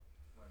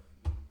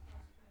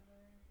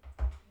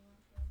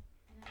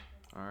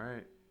All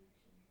right,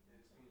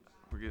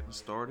 we're getting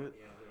started.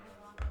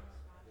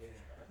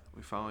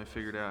 We finally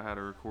figured out how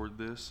to record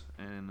this,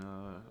 and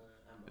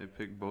it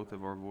picked both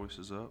of our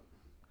voices up.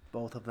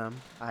 Both of them.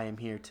 I am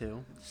here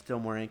too. Still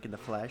more ink in the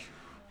flesh.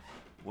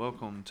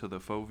 Welcome to the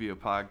Fovia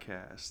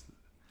Podcast.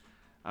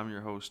 I'm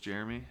your host,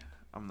 Jeremy.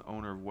 I'm the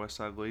owner of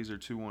Westside Laser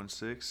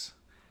 216,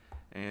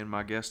 and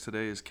my guest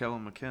today is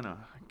Kellen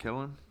McKenna.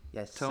 Kellen,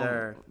 Yes, tell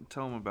sir.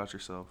 tell him about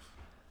yourself.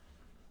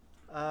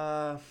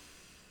 Uh,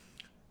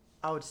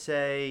 I would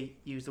say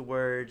use the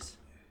words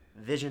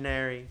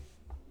visionary,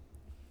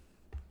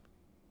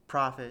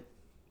 prophet,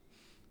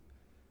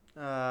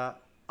 uh,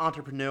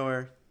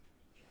 entrepreneur,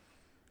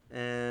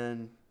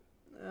 and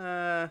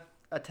a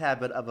tad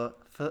bit of a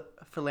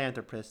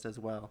philanthropist as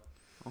well.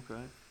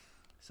 Okay,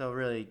 So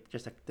really,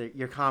 just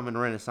your common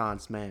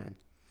Renaissance man.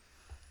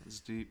 it's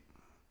deep.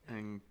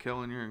 And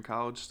Kellen, you're in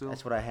college still?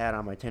 That's what I had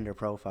on my Tinder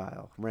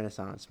profile,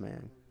 Renaissance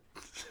man.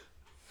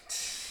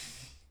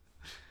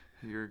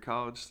 You're in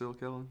college still,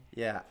 Kellen?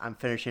 Yeah, I'm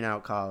finishing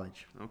out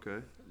college.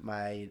 Okay.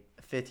 My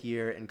fifth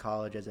year in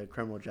college as a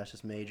criminal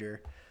justice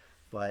major,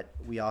 but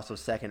we also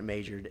second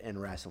majored in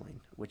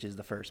wrestling, which is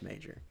the first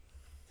major.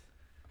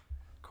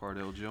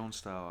 Cardell Jones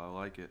style. I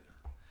like it.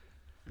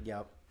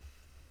 Yep.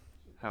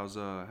 How's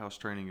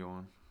training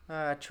going?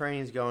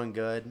 Training's going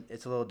good.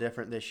 It's a little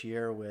different this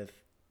year with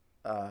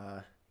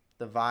the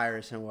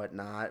virus and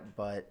whatnot,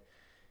 but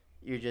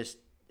it just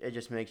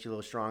makes you a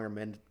little stronger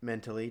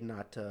mentally,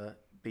 not to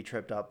be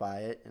tripped up by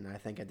it. And I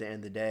think at the end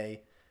of the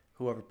day,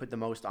 whoever put the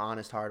most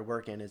honest hard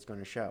work in is going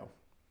to show,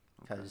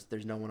 because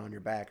there's no one on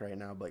your back right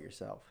now but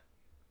yourself.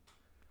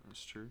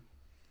 That's true.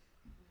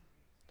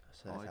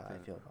 So that's how I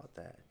feel about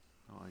that.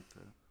 I like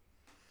that.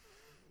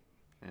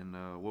 And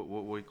what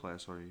weight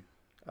class are you?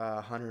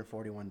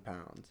 141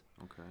 pounds.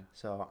 Okay.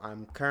 So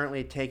I'm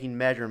currently taking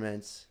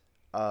measurements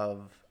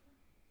of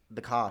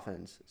the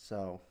coffins.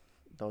 So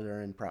those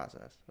are in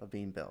process of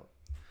being built.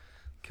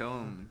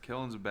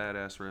 Kellen's a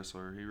badass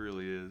wrestler. He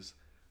really is.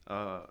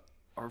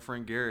 Our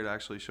friend Garrett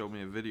actually showed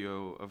me a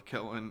video of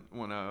Kellen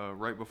when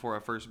right before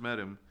I first met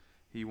him.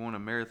 He won a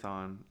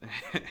marathon,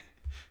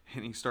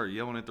 and he started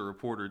yelling at the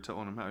reporter,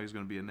 telling him how he's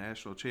going to be a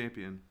national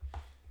champion.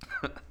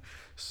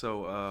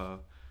 So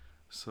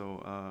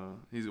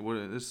he's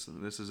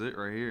this is it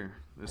right here.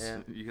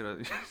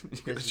 You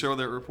gotta show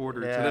that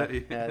reporter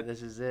today. Yeah,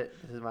 this is it.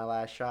 This is my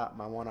last shot,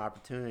 my one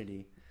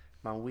opportunity.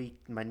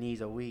 My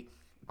knees are weak.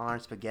 Arm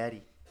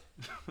spaghetti.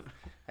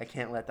 I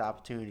can't let the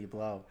opportunity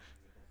blow.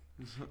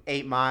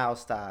 8 Mile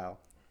style.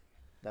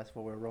 That's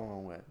what we're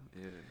rolling with.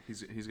 Yeah,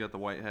 he's got the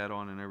white hat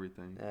on and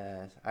everything.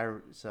 Yes,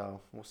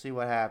 so we'll see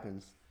what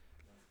happens.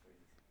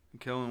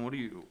 Kellen, what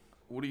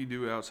do you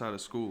do outside of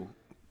school?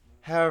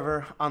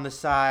 However, on the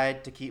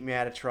side, to keep me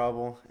out of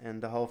trouble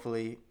and to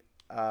hopefully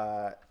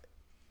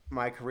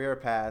my career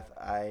path,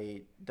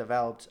 I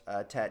developed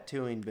a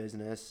tattooing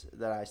business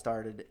that I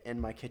started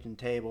in my kitchen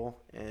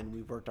table, and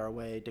we worked our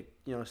way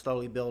to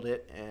slowly build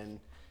it,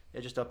 and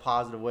it's just a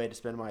positive way to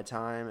spend my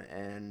time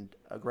and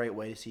a great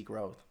way to see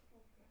growth.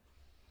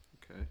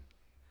 Okay.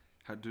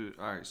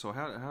 All right. So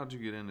how'd you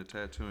get into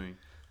tattooing?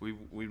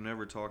 We've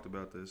never talked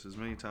about this. As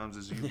many times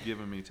as you've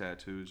given me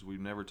tattoos, we've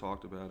never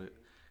talked about it.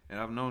 And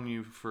I've known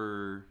you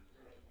for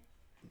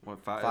what,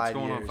 5 5 it's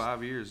going years. on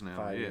 5 years now.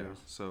 5 yeah. years.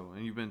 So,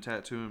 and you've been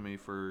tattooing me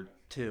for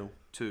 2.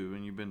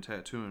 and you've been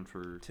tattooing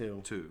for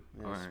 2.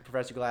 Yes. All right.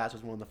 Professor Glass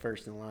was one of the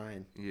first in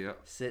line. Yeah.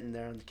 Sitting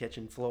there on the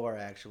kitchen floor,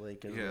 actually,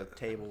 because the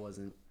table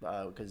wasn't,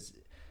 because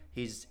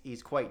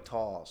he's quite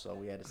tall, so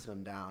we had to sit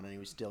him down, and he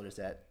was still just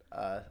at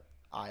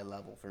eye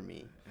level for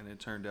me. And it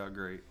turned out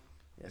great.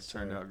 Yes, it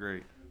turned out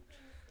great.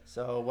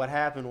 So what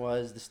happened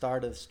was, the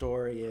start of the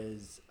story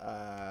is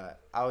I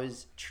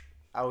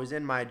was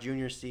in my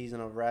junior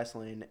season of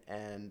wrestling,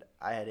 and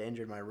I had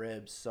injured my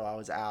ribs, so I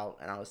was out,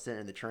 and I was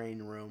sitting in the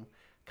training room,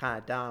 kind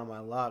of down on my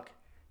luck,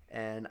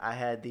 and I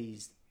had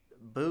these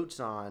boots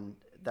on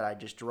that I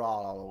just draw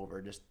all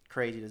over, just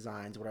crazy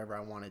designs, whatever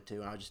I wanted to,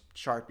 and I would just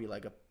Sharpie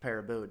like a pair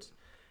of boots.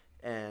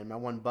 And my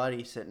one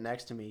buddy sitting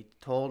next to me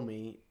told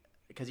me,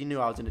 because he knew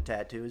I was into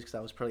tattoos, because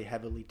I was pretty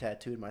heavily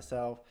tattooed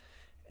myself,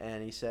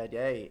 and he said,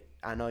 "Hey,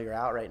 I know you're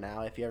out right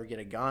now. If you ever get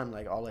a gun,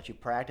 like, I'll let you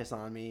practice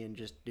on me and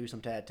just do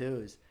some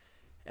tattoos."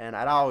 And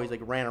I'd always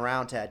ran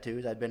around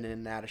tattoos. I'd been in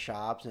and out of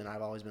shops, and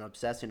I've always been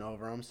obsessing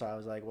over them. So I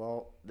was like,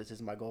 well, this is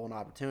my golden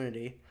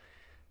opportunity.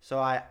 So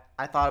I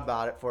thought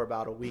about it for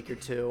about a week or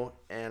two,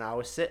 and I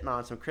was sitting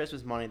on some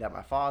Christmas money that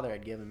my father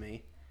had given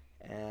me,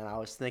 and I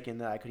was thinking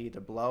that I could either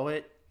blow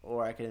it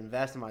or I could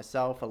invest in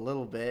myself a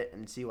little bit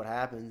and see what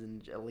happens,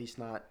 and at least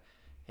not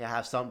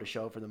have something to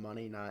show for the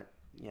money, not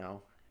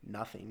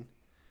nothing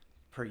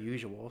per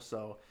usual.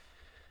 So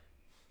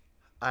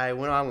I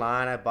went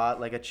online. I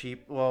bought like a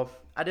cheap. Well,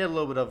 I did a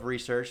little bit of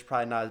research,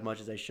 probably not as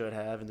much as I should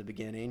have in the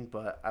beginning,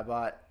 but I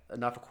bought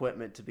enough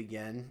equipment to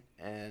begin,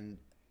 and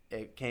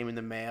it came in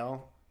the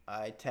mail.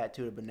 I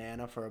tattooed a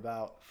banana for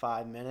about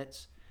 5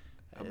 minutes.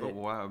 But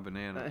why a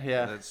banana?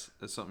 Yeah.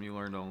 That's something you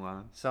learned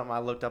online. Something I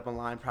looked up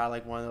online, probably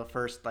like one of the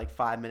first like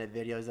 5-minute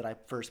videos that I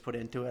first put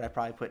into it. I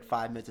probably put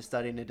 5 minutes of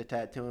studying into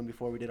tattooing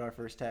before we did our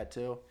first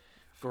tattoo.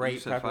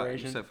 Great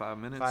preparation. You said 5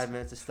 minutes? 5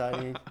 minutes of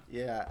studying.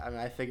 Yeah, I mean,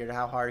 I figured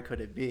how hard could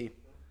it be.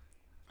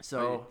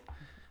 So,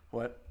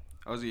 what?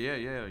 I was yeah.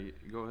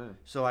 Go ahead.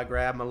 So I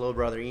grabbed my little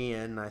brother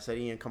Ian, and I said,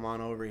 Ian, come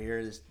on over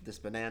here. This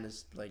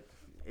banana's like,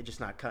 it's just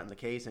not cutting the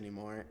case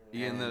anymore.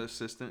 Ian, the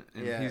assistant,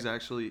 and yeah. he's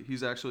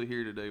actually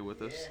here today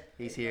with us.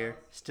 He's here,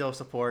 still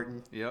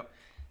supporting. Yep.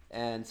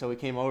 And so we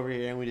came over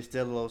here and we just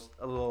did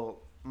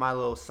my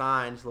little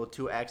signs, little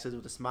 2 X's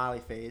with a smiley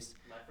face.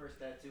 My first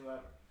tattoo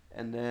ever.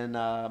 And then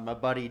my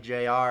buddy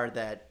JR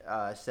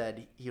that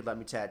said he'd let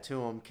me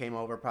tattoo him came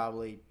over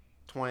probably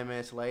 20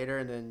 minutes later,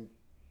 and then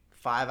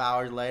 5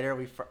 hours later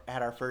we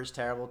had our first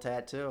terrible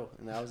tattoo,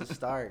 and that was the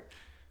start.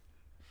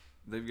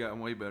 They've gotten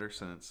way better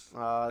since.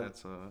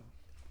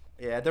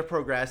 Yeah, they're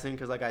progressing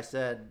because, like I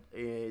said,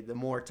 the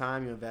more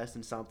time you invest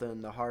in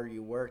something, the harder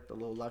you work, the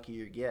little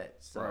luckier you get.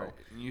 So. Right.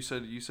 And you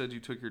said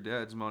you took your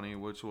dad's money,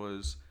 which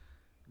was,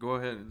 go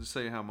ahead and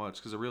say how much,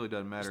 because it really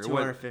doesn't matter.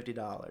 $250.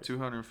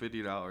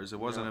 $250. It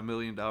wasn't a $1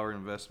 million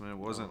investment. It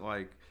wasn't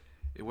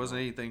it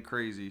wasn't anything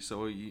crazy.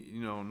 So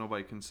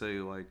nobody can say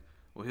like,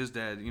 well, his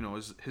dad,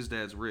 his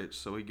dad's rich,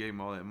 so he gave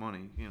him all that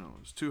money.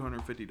 It's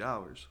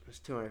 $250. It's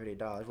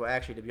 $250. Well,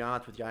 actually, to be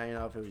honest with you, I don't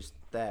know if it was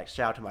that.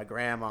 Shout out to my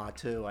grandma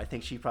too. I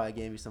think she probably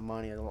gave me some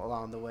money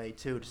along the way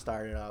too to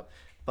start it up,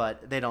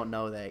 but they don't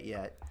know that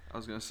yet. I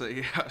was gonna say,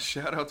 yeah.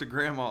 Shout out to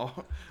Grandma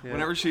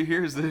whenever she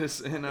hears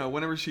this and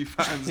whenever she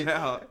finds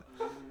out.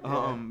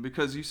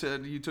 Because you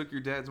said you took your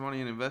dad's money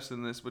and invested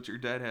in this, but your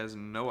dad has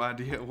no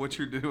idea what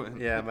you're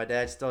doing. Yeah, my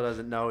dad still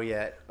doesn't know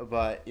yet.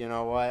 But you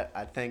know what?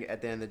 I think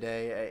at the end of the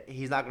day,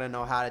 he's not going to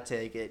know how to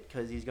take it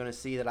because he's going to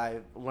see that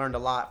I've learned a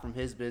lot from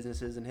his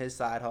businesses and his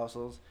side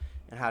hustles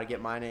and how to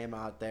get my name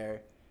out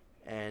there.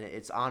 And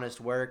it's honest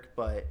work,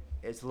 but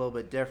it's a little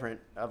bit different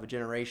of a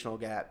generational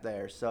gap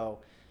there.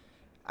 So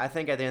I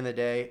think at the end of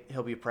the day,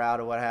 he'll be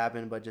proud of what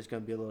happened, but just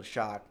going to be a little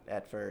shocked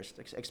at first,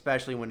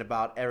 especially when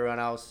about everyone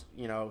else,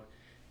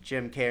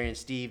 Jim Carrey and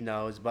Steve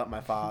knows, but my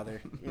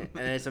father. And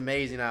it's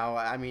amazing how,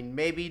 I mean,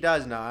 maybe he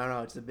does know. I don't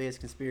know. It's the biggest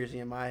conspiracy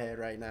in my head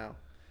right now.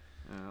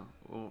 Yeah,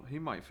 well, he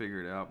might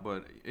figure it out.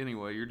 But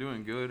anyway, you're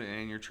doing good,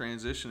 and you're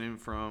transitioning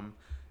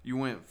you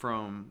went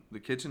from the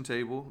kitchen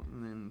table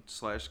and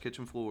then /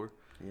 kitchen floor.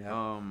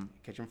 Yeah.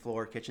 Kitchen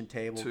floor, kitchen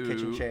table,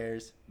 kitchen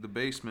chairs. The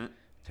basement.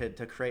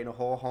 To creating a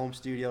whole home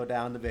studio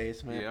down the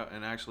basement. Yeah,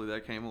 and actually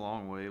that came a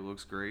long way. It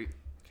looks great.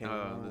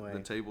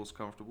 The table's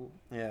comfortable.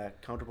 Yeah,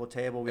 comfortable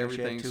table.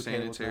 Everything's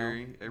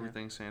sanitary.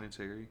 Everything's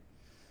sanitary.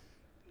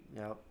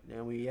 Yep.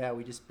 And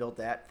we just built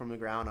that from the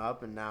ground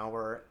up, and now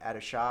we're at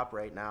a shop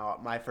right now.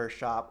 My first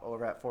shop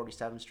over at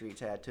 47th Street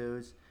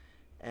Tattoos,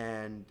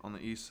 and on the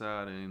east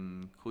side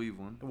in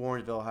Cleveland.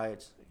 Warrensville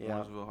Heights.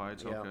 Yeah. Warrensville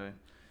Heights. Yep. Okay.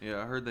 Yeah,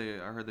 I heard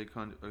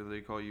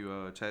they call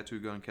you Tattoo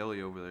Gun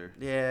Kelly over there.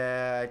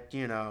 Yeah,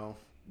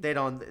 they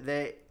don't.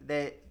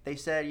 They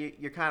said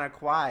you're kind of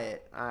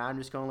quiet. I'm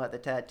just gonna let the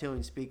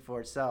tattooing speak for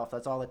itself.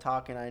 That's all the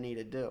talking I need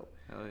to do.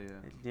 Hell yeah.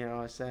 You know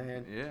what I'm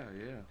saying? Yeah.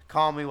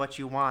 Call me what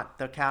you want.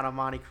 The Count of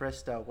Monte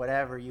Cristo.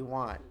 Whatever you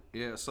want.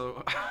 Yeah.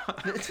 So,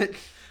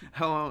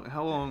 how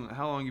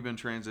long you been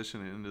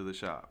transitioning into the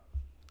shop?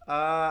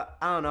 I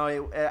don't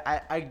know.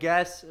 I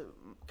guess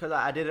because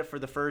I did it for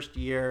the first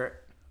year.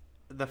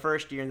 The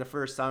first year and the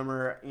first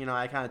summer,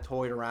 I kind of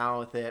toyed around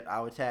with it. I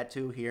would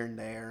tattoo here and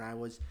there,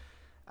 and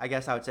I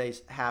guess I would say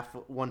half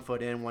 1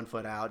 foot in, 1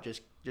 foot out,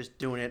 just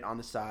doing it on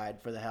the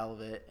side for the hell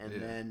of it.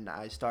 And then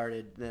I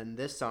started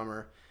this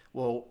summer.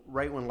 Well,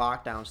 right when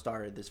lockdown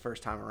started this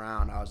first time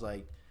around, I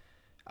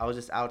was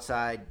just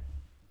outside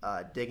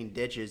digging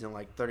ditches in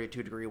like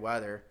 32-degree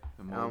weather.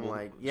 And I'm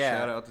like, yeah.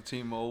 Shout out to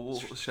Team Mobile.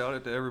 Shout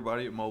out to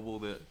everybody at Mobile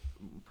that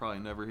probably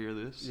never hear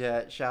this.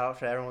 Yeah, shout out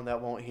to everyone that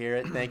won't hear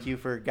it. Thank you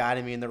for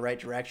guiding me in the right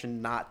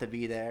direction not to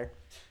be there.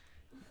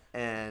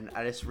 And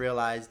I just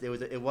realized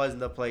it wasn't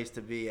the place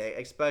to be,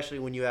 especially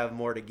when you have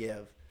more to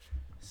give.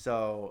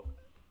 So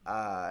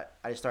I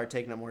just started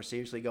taking it more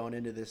seriously going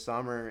into this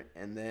summer.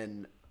 And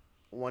then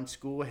once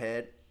school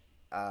hit,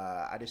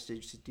 I just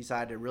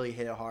decided to really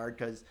hit it hard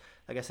because,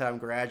 like I said, I'm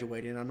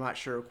graduating. I'm not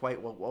sure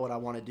quite what I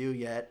want to do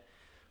yet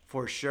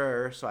for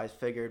sure. So I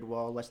figured,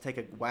 well, let's take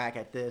a whack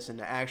at this and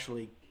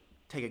actually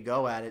take a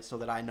go at it so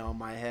that I know in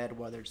my head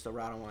whether it's the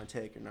route I want to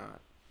take or not.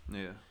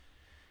 Yeah.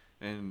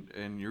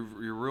 And you're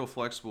real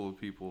flexible with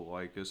people,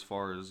 like as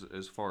far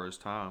as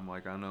time.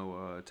 Like I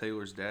know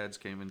Taylor's dad's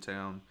came in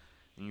town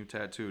and you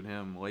tattooed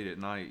him late at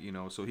night,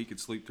 so he could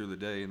sleep through the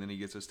day, and then he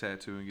gets his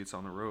tattoo and gets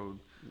on the road.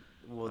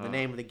 Well, the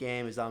name of the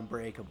game is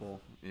unbreakable.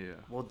 Yeah.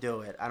 We'll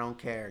do it. I don't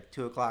care.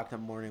 2:00 in the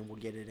morning,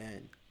 we'll get it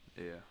in.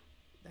 Yeah.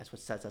 That's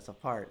what sets us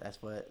apart.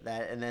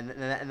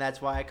 And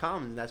that's why I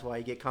come. And that's why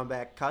you get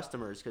comeback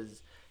customers,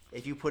 because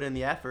if you put in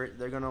the effort,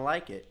 they're gonna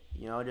like it.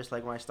 Just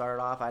like when I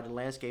started off, I had a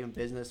landscaping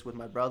business with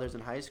my brothers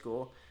in high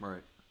school.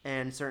 Right.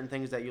 And certain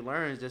things that you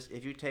learn is just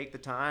if you take the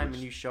time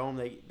and you show them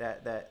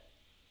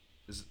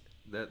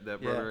That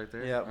brother right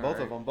there. Yeah, All both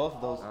right. of them, both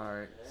of those. All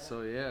right.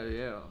 So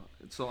yeah.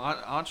 So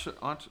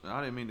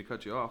I didn't mean to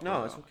cut you off. No,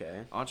 but, it's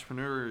okay.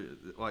 Entrepreneur,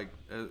 like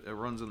it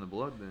runs in the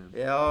blood. Then.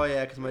 Yeah, oh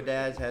yeah, because my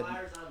dad's had.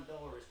 Flyers on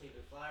doors,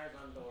 taping flyers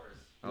on doors.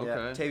 Yeah,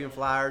 Okay. taping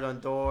flyers on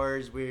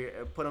doors. We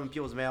put them in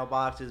people's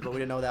mailboxes, but we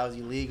didn't know that was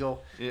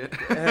illegal Yeah.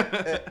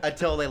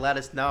 until they let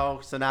us know.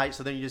 So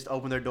then you just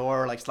open their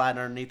door, or like slide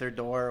underneath their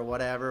door or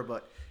whatever.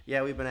 But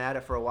yeah, we've been at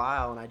it for a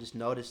while, and I just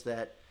noticed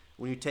that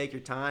when you take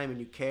your time and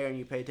you care and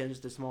you pay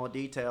attention to small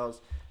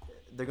details,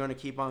 they're going to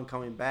keep on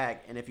coming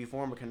back. And if you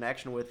form a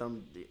connection with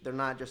them, they're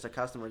not just a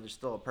customer; they're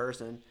still a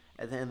person.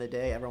 At the end of the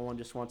day, everyone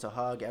just wants a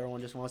hug.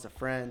 Everyone just wants a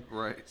friend.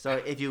 Right.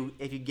 So if you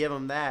give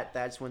them that,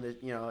 that's when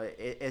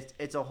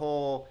it's a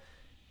whole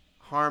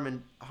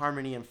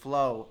harmony and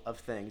flow of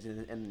things,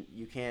 and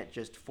you can't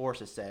just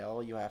force a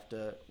sale. You have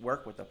to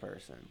work with the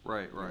person.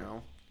 Right. You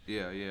know?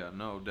 Yeah.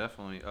 No,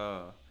 definitely.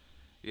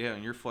 Yeah,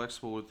 and you're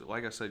flexible with,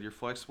 like I said, you're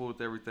flexible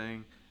with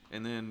everything,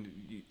 and then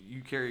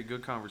you carry a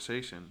good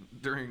conversation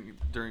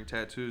during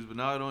tattoos. But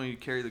not only you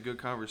carry the good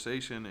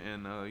conversation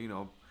and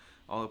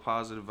all the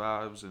positive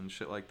vibes and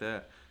shit like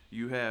that,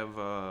 you have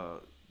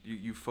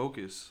you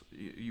focus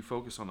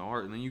on the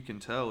art, and then you can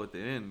tell at the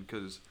end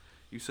because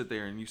you sit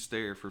there and you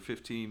stare for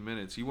 15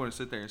 minutes. You want to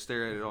sit there and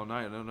stare at it all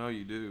night. I don't know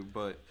you do,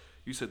 but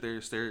you sit there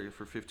and stare at it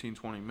for 15,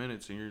 20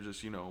 minutes, and you're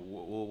just,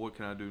 well, what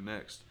can I do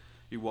next?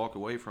 You walk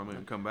away from it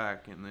and come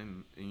back,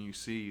 and you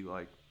see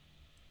like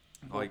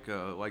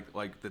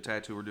the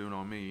tattoo we're doing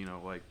on me,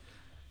 like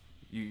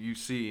you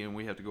see, and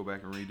we have to go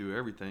back and redo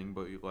everything,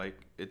 but like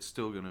it's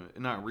still gonna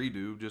not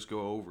redo, just go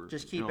over.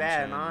 Just keep what I'm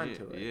adding saying? on Yeah,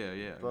 to it.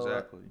 Yeah, But,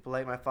 exactly. But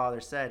like my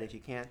father said, if you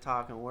can't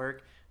talk and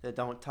work, then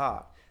don't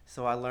talk.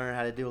 So I learned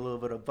how to do a little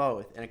bit of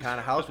both, and it kind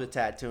of helps with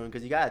tattooing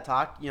because you gotta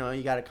talk.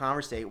 You gotta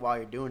conversate while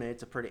you're doing it.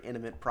 It's a pretty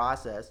intimate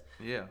process.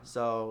 Yeah.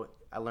 So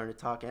I learned to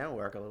talk and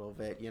work a little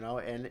bit,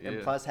 and Yeah.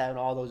 plus having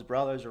all those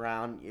brothers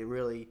around, it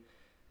really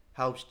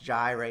helps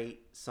gyrate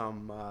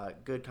some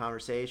good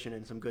conversation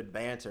and some good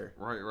banter.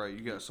 Right.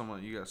 You got so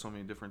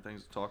many different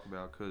things to talk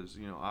about because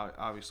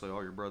obviously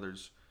all your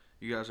brothers,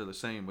 you guys are the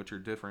same, but you're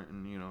different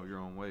in your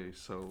own ways.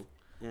 So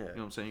Yeah. you know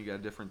what I'm saying. You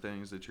got different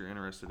things that you're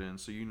interested in,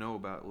 so you know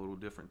about little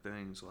different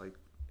things like.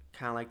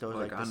 Kind of like those.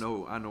 Like I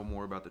know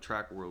more about the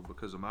track world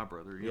because of my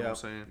brother. You know what I'm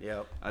saying?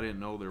 Yep. I didn't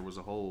know there was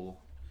a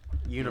whole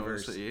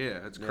Universe.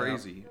 Yeah, it's Yep.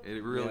 crazy.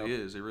 It really Yep.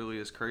 is. It really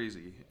is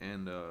crazy.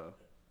 And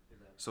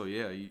so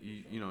yeah,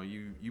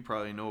 you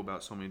probably know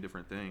about so many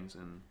different things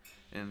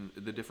and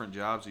the different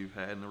jobs you've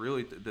had. And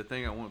the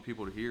thing I want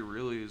people to hear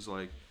really is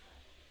like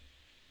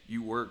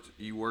you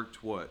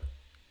worked what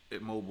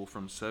at Mobile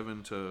from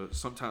 7 to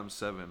sometimes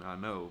 7. I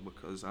know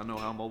because I know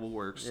how Mobile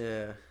works.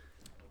 Yeah.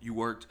 You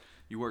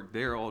work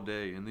there all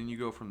day, and then you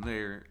go from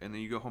there, and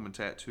then you go home and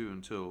tattoo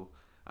until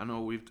I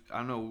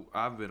know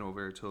I've been over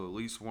there till at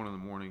least 1 in the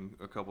morning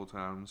a couple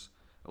times,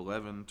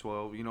 11,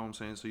 12. You know what I'm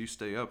saying? So you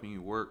stay up and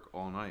you work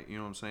all night. You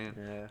know what I'm saying?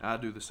 Yeah. I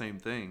do the same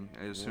thing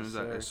as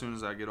Yes, soon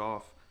as I get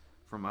off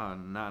from my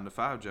 9 to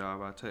 5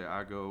 job.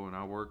 I go and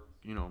I work.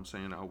 You know what I'm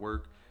saying? I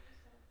work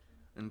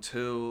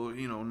until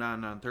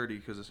 9:30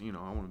 because I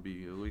want to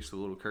be at least a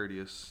little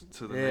courteous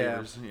to the Yeah.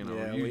 neighbors.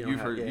 Yeah,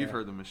 You've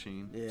heard the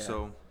machine. Yeah.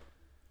 So.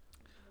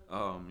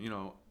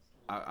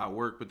 I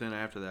work, but then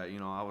after that,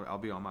 I'll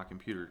be on my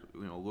computer,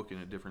 looking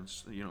at different,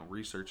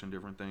 researching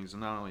different things,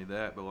 and not only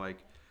that, but like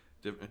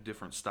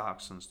different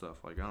stocks and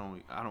stuff. Like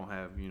I don't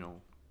have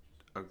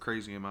a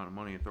crazy amount of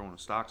money to throw into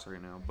stocks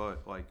right now,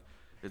 but like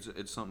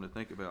it's something to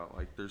think about.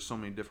 Like there's so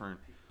many different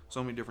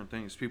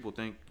things. People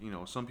think,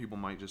 some people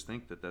might just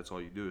think that that's all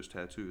you do is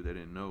tattoo. They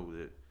didn't know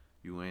that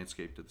you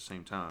landscaped at the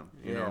same time.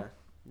 You know,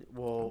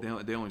 Well,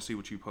 they only see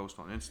what you post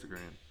on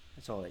Instagram.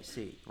 that's all they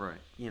see. Right.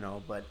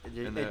 But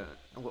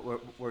And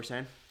what we're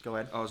saying? Go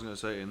ahead. I was gonna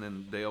say, and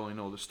then they only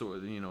know the story.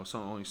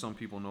 Only some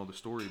people know the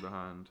story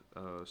behind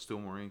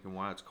Stillmore Inc. and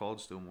why it's called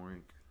Stillmore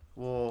Inc.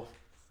 Well,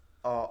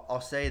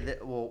 I'll say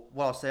that. Well,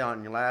 what I'll say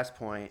on your last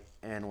point,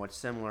 and what's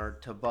similar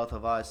to both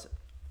of us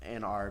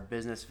and our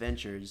business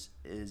ventures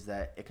is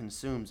that it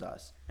consumes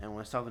us, and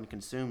when something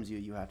consumes you,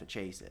 you have to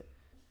chase it.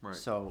 Right.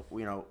 So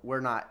we're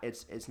not.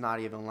 It's not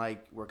even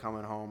like we're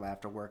coming home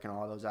after working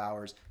all those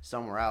hours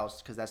somewhere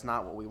else because that's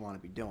not what we want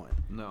to be doing.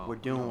 No. We're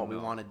doing what we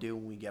no. want to do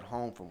when we get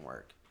home from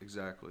work.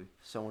 Exactly.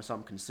 So when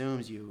something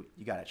consumes you,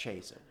 you gotta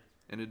chase it.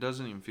 And it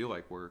doesn't even feel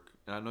like work.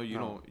 And I know you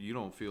No.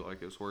 don't feel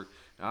like it's work.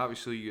 And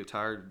obviously you get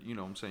tired. You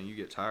know what I'm saying? You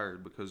get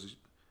tired because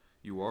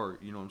you are.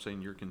 You know what I'm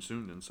saying? You're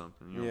consumed in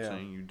something. You know what I'm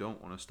saying? You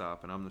don't want to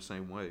stop. And I'm the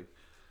same way.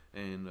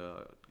 And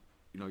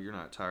you're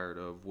not tired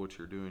of what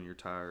you're doing. You're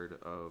tired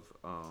of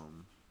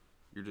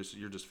you're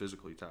just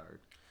physically tired.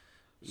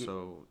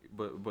 So,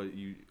 but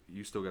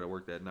you still got to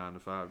work that 9 to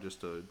 5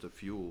 just to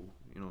fuel.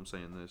 You know what I'm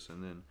saying? This,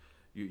 and then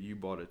you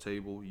bought a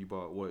table. You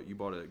bought what? You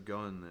bought a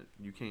gun that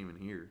you can't even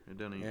hear. It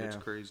doesn't. Even, It's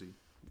crazy.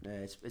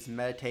 Yeah, it's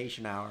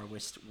meditation hour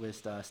with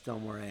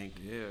Stillmore Inc.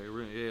 Yeah, it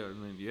really, yeah,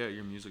 and then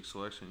your music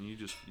selection.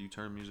 You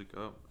turn music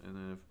up, and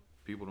then if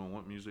people don't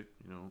want music,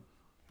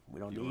 We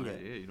don't you need want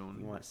it. Yeah, you don't.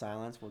 You want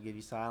silence? We'll give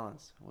you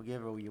silence. We'll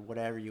give you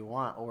whatever you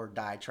want, or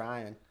die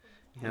trying.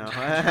 You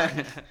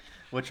know,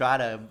 we'll try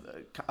to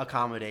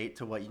accommodate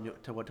to what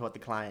what the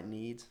client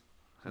needs.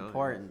 It's Hell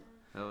important.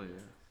 Yeah. Hell yeah.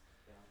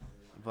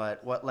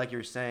 But what, like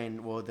you're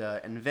saying, well,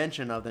 the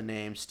invention of the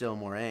name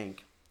Stillmore Inc.,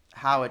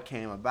 how it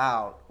came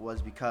about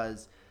was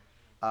because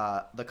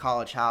the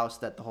college house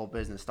that the whole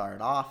business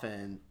started off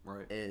in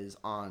Right. is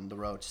on the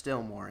road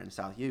Stillmore in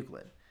South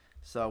Euclid.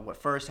 So what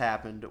first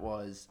happened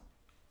was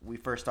we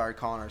first started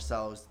calling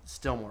ourselves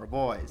Stillmore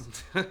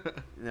Boys. You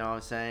know what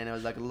I'm saying? It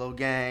was like a little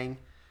gang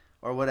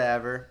or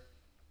whatever.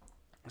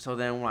 So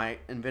then when I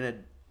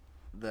invented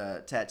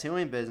the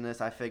tattooing business,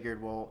 I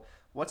figured, well,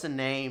 what's a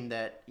name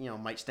that, you know,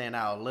 might stand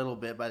out a little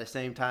bit, but at the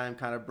same time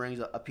kind of brings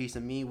a piece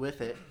of me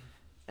with it.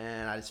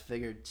 And I just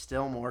figured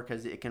Stillmore,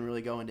 because it can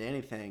really go into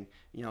anything.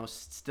 You know,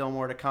 still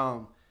more to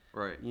come.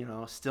 Right. You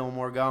know, still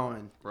more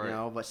going. Right. You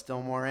know, but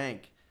still more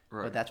Inc.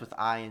 Right. But that's with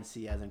I and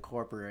C as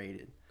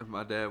incorporated.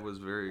 My dad was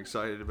very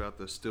excited about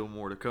the still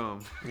more to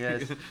come.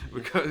 Yes.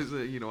 Because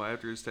you know,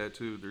 after his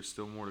tattoo, there's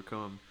still more to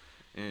come,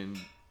 and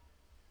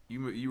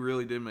you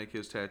really did make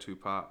his tattoo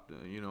pop.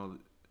 You know,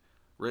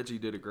 Reggie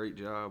did a great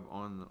job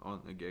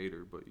on the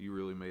gator, but you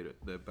really made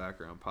that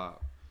background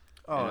pop.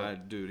 Oh,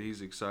 and dude,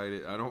 he's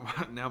excited. I don't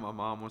now. My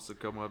mom wants to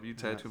come up. You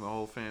tattoo my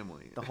whole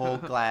family. the whole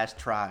Glass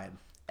tribe.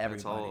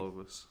 Everybody. That's all of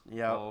us.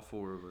 Yep. All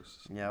 4 of us.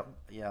 Yep.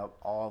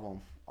 All of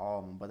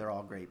them. But they're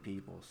all great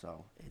people,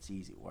 so it's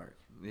easy work.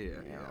 Yeah.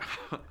 You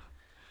know.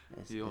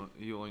 Yeah.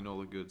 You only know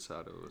the good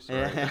side of us.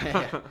 Yeah,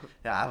 Right?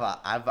 yeah.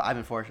 I've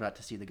been fortunate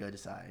to see the good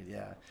side.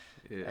 Yeah.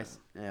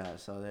 Yeah.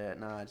 So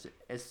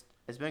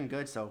it's been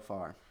good so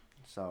far.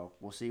 So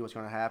we'll see what's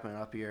going to happen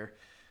up here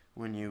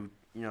when you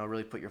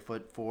really put your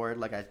foot forward.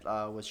 Like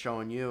I was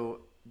showing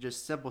you,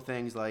 just simple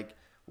things like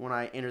when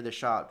I enter the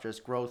shop,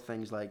 just growth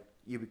things like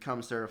you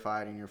become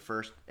certified in your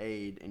first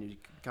aid and you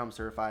become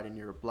certified in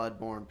your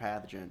bloodborne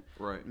pathogen.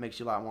 Right. It makes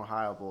you a lot more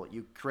hireable.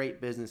 You create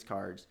business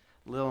cards.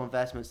 Little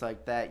investments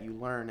like that you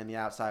learn in the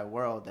outside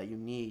world that you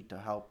need to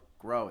help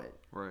grow it.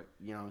 Right.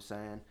 You know what I'm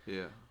saying?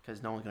 Yeah.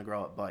 Because no one's going to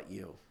grow it but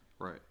you.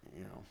 Right.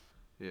 You know?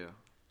 Yeah.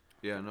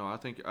 Yeah, no, I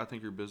think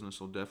your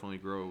business will definitely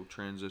grow,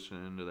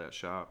 transition into that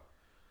shop.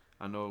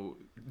 I know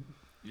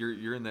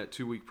you're in that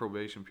 2-week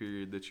probation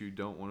period that you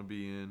don't want to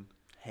be in.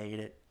 Hate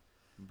it.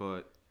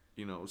 But,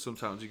 you know,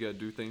 sometimes you got to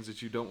do things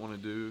that you don't want to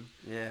do.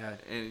 Yeah.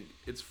 And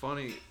it's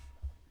funny.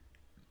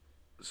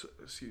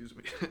 Excuse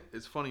me.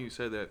 It's funny you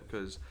said that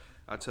because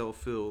I tell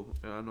Phil,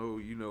 and I know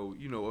you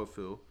know of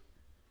Phil,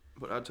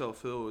 but I tell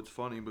Phil it's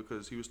funny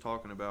because he was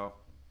talking about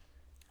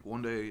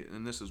one day,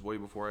 and this is way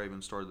before I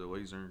even started the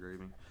laser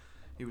engraving.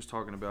 He was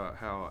talking about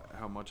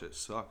how much it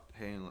sucked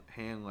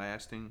hand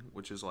lasting,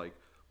 which is like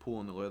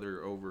pulling the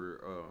leather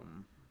over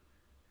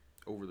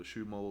the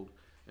shoe mold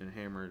and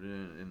hammer it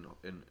in,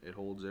 and it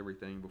holds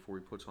everything before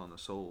he puts on the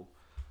sole.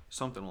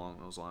 Something along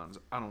those lines.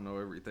 I don't know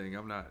everything.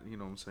 I'm not, you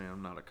know what I'm saying,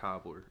 I'm not a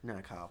cobbler. Not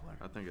a cobbler.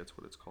 I think that's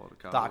what it's called, a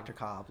cobbler. Dr.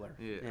 Cobbler.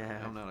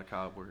 Yeah, I'm not a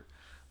cobbler.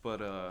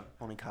 But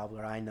only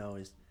cobbler I know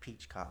is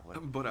Peach Cobbler.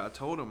 But I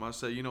told him, I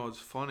said, you know, it's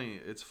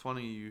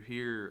funny you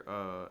hear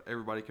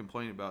everybody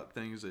complain about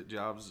things at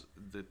jobs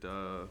that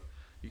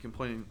you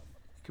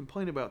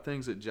complain about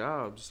things at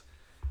jobs,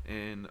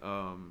 and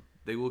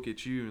they look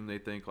at you and they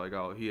think like,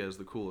 oh, he has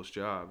the coolest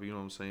job, you know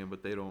what I'm saying?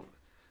 But they don't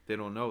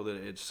know that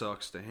it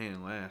sucks to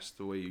hand last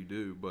the way you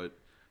do, but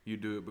you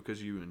do it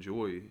because you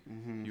enjoy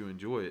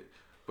it.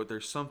 But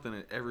there's something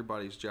at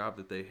everybody's job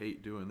that they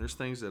hate doing. There's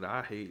things that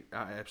I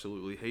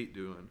absolutely hate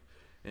doing.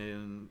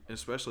 And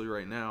especially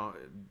right now,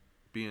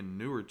 being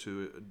newer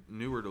to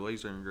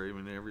laser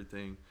engraving and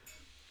everything,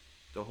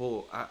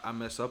 I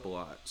mess up a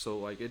lot. So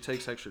like it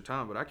takes extra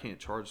time, but I can't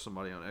charge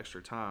somebody on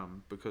extra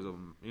time because of,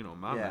 you know,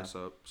 my mess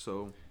up.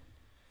 So,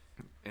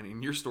 and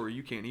in your story,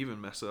 you can't even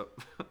mess up.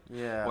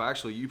 Yeah. Well,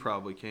 actually, you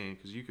probably can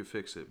because you could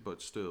fix it,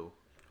 but still.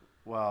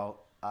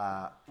 Well,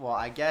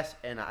 I guess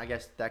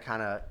that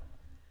kind of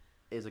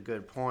is a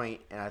good point,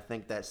 and I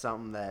think that's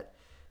something that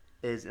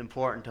is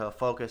important to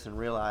focus and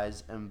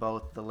realize in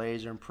both the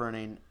laser and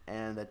printing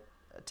and the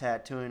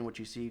tattooing, which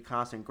you see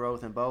constant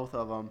growth in both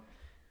of them,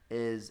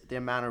 is the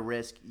amount of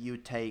risk you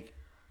take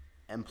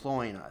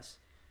employing us.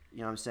 You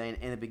know what I'm saying?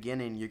 In the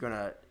beginning, you're going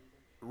to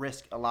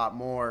risk a lot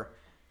more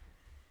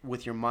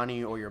with your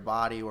money or your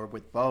body or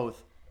with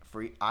both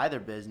for either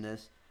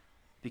business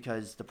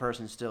because the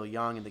person's still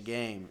young in the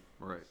game.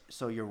 Right.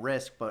 So your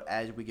risk, but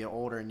as we get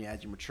older and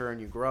as you mature and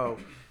you grow,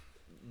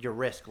 your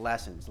risk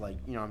lessens. Like,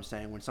 you know what I'm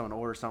saying? When someone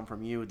orders something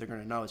from you, they're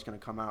going to know it's going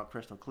to come out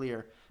crystal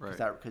clear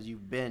because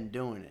you've been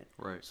doing it.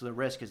 Right. So the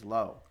risk is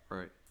low.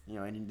 Right. You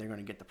know, and they're going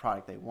to get the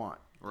product they want.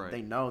 Right.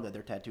 They know that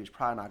their tattoo is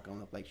probably not going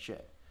to look like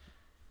shit.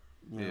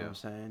 You know Yeah. what I'm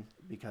saying?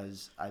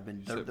 Because the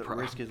Said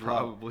risk is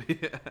probably.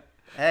 low.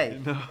 Hey,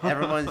 No.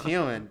 everyone's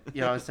human.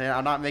 You know what I'm saying?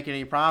 I'm not making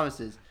any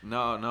promises.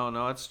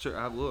 No, it's true.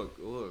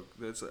 Look.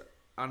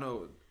 I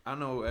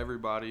know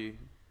everybody.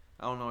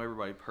 I don't know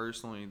everybody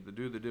personally. The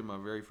dude that did my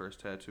very first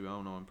tattoo, I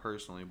don't know him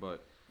personally,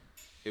 but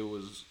it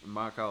was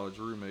my college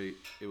roommate.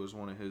 It was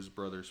one of his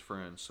brother's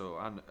friends, so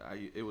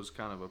it was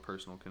kind of a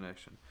personal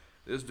connection.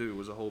 This dude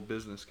was a whole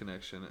business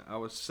connection. I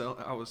was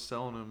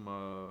selling him.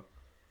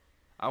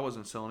 I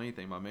wasn't selling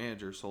anything. My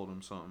manager sold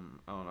him something.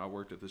 I don't know. I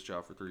worked at this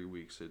job for 3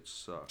 weeks. It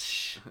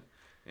sucked.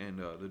 And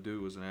the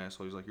dude was an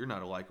asshole. He's like, "You're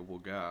not a likable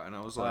guy," and I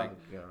was like,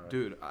 God.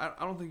 "Dude, I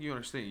don't think you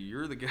understand.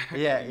 You're the guy.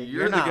 Yeah, you're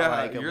you're the not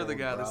guy. likable, You're the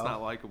guy that's bro.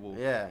 not likable.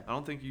 Yeah. I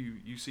don't think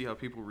you see how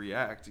people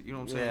react. You know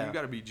what I'm saying? Yeah. You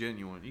got to be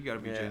genuine. You got to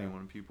be Yeah.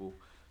 genuine. People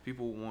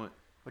want.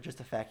 But just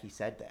the fact he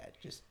said that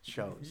just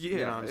shows. Yeah, You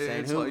know what I'm saying?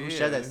 it's Who, like, who yeah,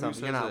 said that who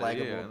something? You're says not that?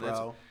 likable, Yeah, and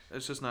bro.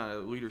 That's just not a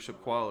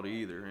leadership quality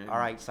either. And, All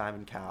right,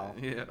 Simon Cowell.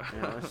 Yeah. You know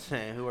what I'm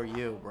saying? Who are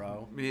you,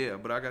 bro? Yeah,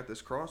 but I got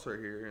this cross right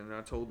here, and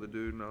I told the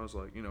dude, and I was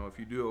like, if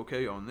you do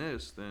okay on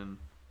this, then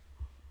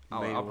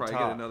I'll Maybe we'll probably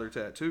talk. get another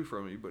tattoo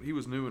from you. But he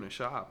was new in the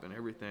shop and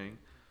everything.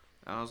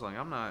 And I was like,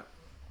 I'm not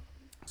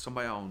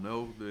somebody I don't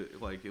know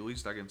that, like, at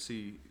least I can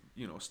see,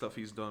 stuff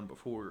he's done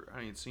before.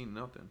 I ain't seen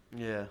nothing.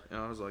 Yeah. And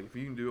I was like, if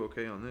you can do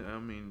okay on this, I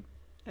mean.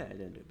 Yeah, he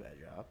didn't do a bad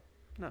job.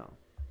 No.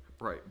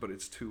 Right, but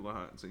it's 2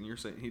 lines, and you're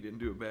saying he didn't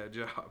do a bad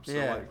job. So,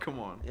 Yeah. like, come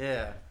on.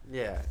 Yeah.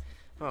 Yeah.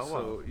 Well,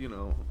 So,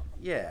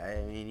 yeah,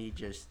 I mean,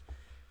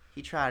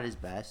 he tried his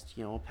best.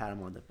 Pat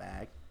him on the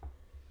back.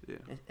 yeah.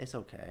 It's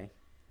okay.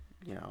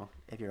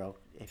 If you're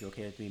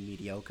okay with being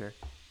mediocre.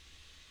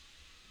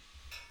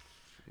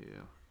 Yeah.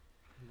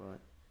 But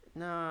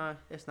no,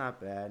 it's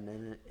not bad,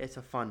 and it's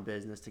a fun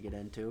business to get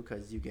into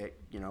because you get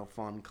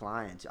fun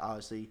clients.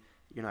 Obviously,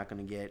 you're not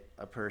going to get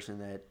a person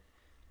that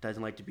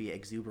doesn't like to be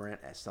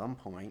exuberant at some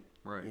point.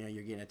 Right.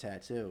 You're getting a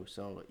tattoo,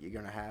 so you're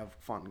going to have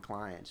fun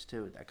clients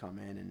too that come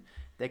in, and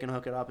they can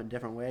hook it up in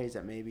different ways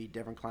that maybe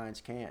different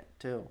clients can't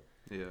too.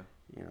 Yeah.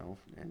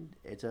 And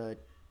it's a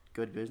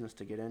good business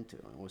to get into,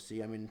 and we'll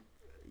see. I mean,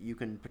 you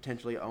can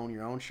potentially own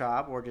your own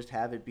shop or just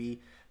have it be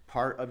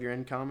part of your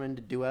income and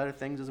to do other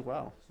things as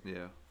well.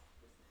 Yeah.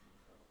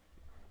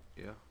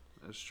 Yeah,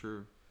 that's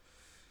true.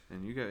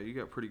 And you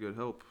got pretty good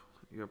help.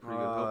 You got pretty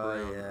good help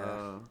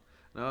around.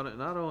 Yeah.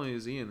 Not only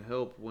is Ian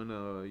help when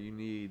you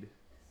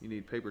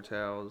need paper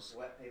towels,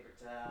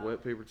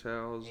 Wet paper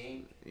towel.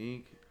 ink.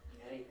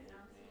 Anything.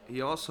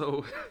 He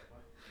also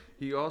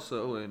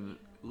and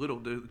little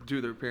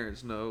do their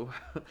parents know,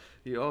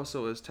 he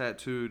also has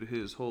tattooed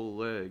his whole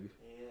leg.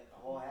 Yeah, a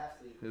whole half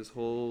sleeve. His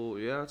whole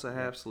it's a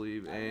half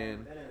sleeve I've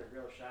and never been in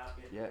a real shop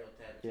getting Yeah. a real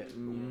tattoo. Yeah.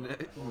 Only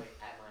at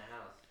my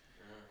house.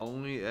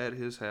 only at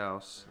his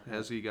house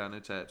has he gotten a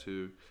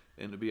tattoo.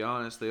 And to be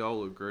honest, they all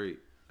look great.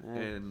 Yeah.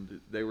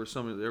 And they were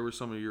some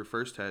of your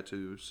first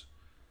tattoos.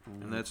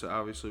 And that's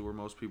obviously where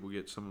most people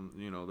get some,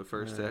 the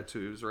first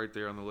tattoos right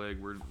there on the leg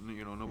where,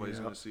 nobody's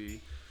Yep. going to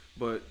see.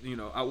 But,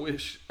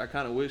 I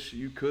kind of wish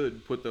you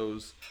could put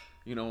those,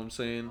 you know what I'm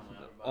saying,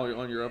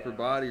 on your upper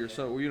body or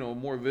something,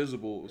 more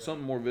visible,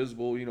 something more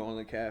visible, on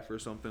the calf or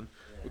something.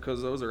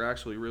 Because those are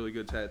actually really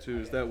good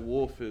tattoos. That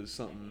wolf is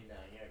something. Down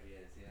here if you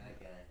didn't see that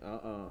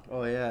guy.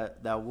 Oh yeah,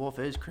 that wolf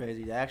is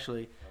crazy.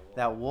 Actually,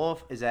 that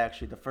wolf is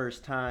actually the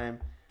first time.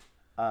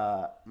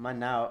 My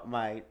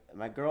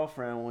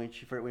girlfriend when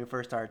we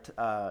first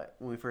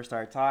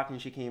started talking,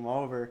 she came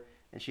over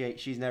and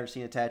she's never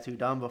seen a tattoo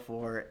done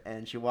before,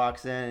 and she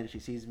walks in and she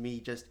sees me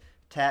just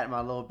tatting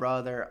my little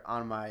brother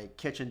on my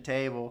kitchen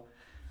table,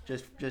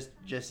 just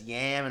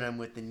yamming him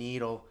with the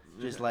needle,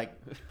 just like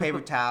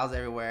paper towels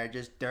everywhere,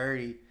 just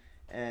dirty.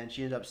 And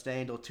she ended up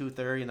staying till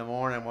 2:30 in the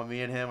morning while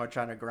me and him are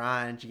trying to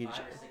grind. 5 or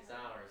 6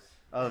 hours.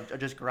 Of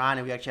just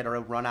grinding. We actually had to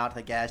run out to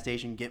the gas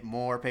station, get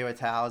more paper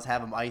towels, have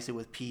them ice it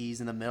with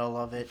peas in the middle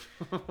of it.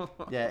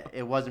 Yeah,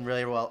 it wasn't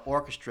really well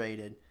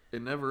orchestrated.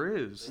 It never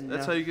is.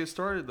 That's No. how you get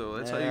started, though.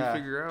 That's how Yeah, you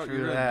figure out true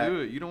you're that. gonna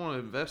do it. You don't want to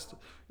invest.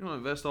 You don't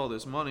invest all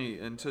this money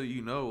until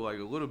you know, like,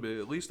 a little bit.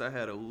 At least I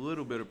had a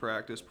little bit of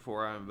practice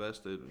before I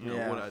invested.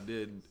 Yeah. What I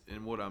did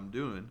and what I'm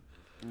doing.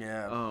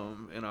 Yeah.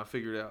 And I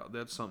figured out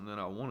that's something that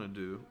I want to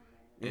do.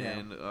 Yeah.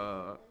 And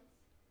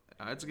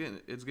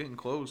it's getting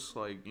close,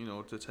 like,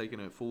 to taking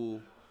it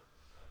full.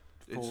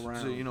 Full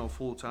round.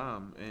 Full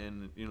time,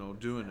 and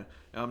doing it.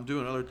 I'm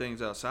doing other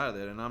things outside of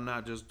that, and I'm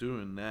not just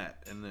doing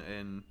that.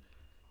 And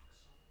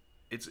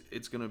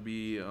it's gonna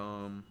be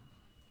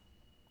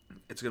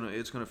it's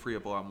gonna free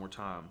up a lot more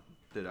time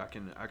that I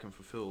can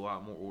fulfill a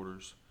lot more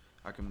orders.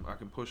 I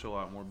can push a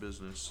lot more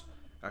business.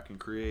 I can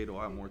create a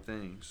lot more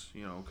things.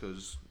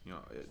 Because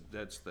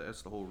that's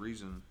the whole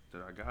reason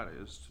that I got it,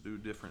 is to do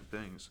different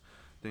things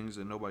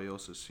that nobody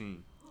else has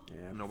seen,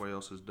 nobody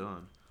else has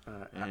done.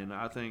 And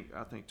I think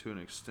to an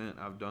extent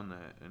I've done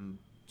that, and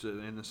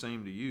the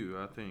same to you.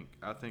 I think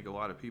a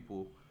lot of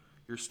people,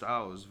 your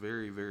style is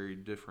very, very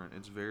different.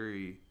 It's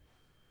very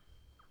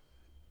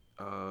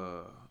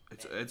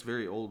it's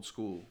very old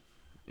school.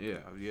 Yeah.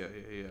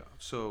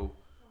 So,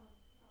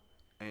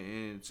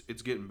 and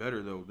it's getting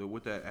better though.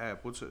 With that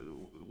app, what's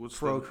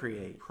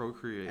Procreate.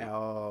 Procreate.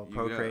 Oh,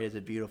 Procreate is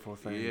a beautiful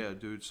thing. Yeah,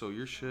 dude. So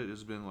your shit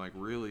has been like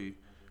really,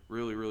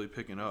 really, really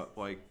picking up.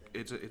 Like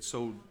it's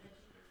so.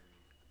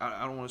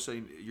 I don't want to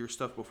say your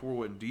stuff before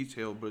wasn't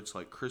detailed, but it's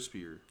like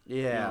crispier. Yeah.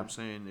 You know what I'm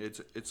saying?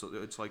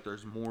 It's like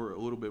there's a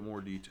little bit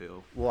more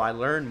detail. Well, I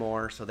learn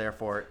more, so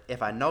therefore,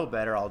 if I know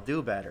better, I'll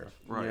do better.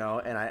 Right.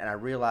 And I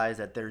realize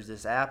that there's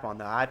this app on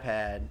the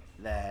iPad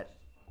that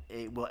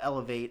it will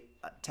elevate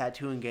a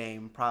tattooing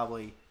game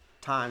probably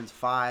times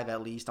 5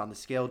 at least on the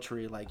skill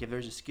tree. Like if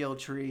there's a skill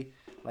tree,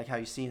 like how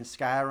you see in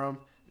Skyrim,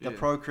 the Yeah.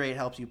 Procreate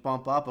helps you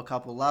bump up a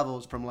couple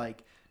levels from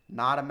like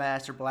not a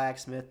master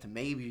blacksmith to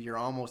maybe you're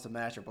almost a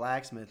master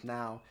blacksmith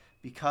now,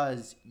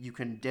 because you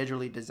can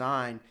digitally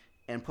design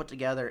and put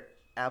together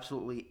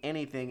absolutely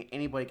anything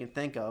anybody can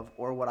think of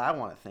or what I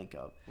want to think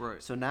of.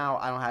 Right. So now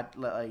I don't have to,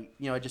 like,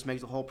 it just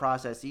makes the whole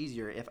process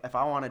easier. If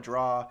I want to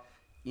draw,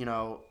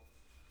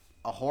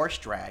 a horse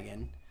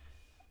dragon,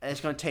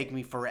 it's going to take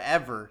me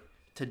forever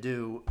to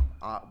do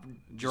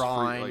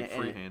drawing.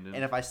 freehanding.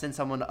 And if I send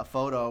someone a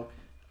photo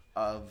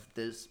of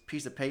this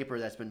piece of paper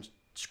that's been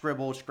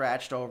scribbled,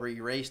 scratched over,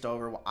 erased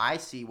over, well, I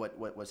see what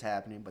was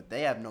happening, but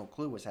they have no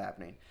clue what's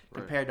happening.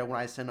 Right. Compared to when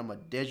I send them a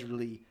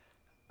digitally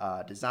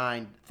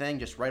designed thing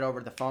just right over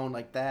the phone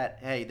like that.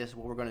 Hey, this is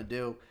what we're going to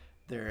do.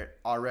 They're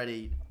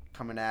already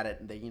coming at it,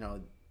 and they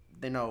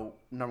know,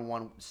 number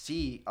one,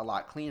 see a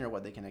lot cleaner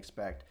what they can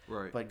expect.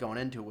 Right. But going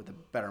into it with a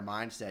better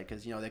mindset,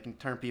 because they can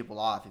turn people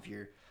off if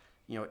you're,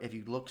 if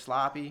you look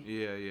sloppy.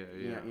 Yeah.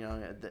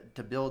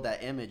 To build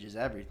that image is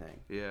everything.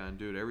 Yeah, and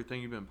dude,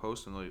 everything you've been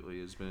posting lately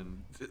has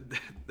been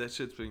that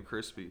shit's been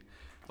crispy.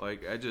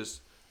 Like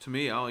to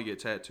me, I only get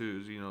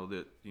tattoos,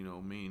 that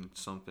mean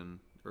something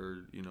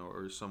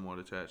or somewhat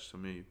attached to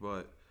me,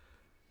 but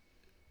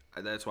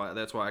that's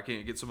why I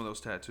can't get some of those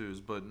tattoos.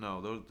 But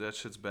no, that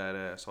shit's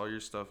badass. All your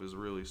stuff is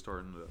really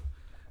starting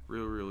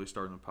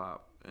to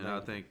pop, and I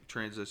think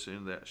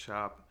transitioning that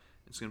shop,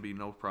 it's gonna be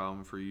no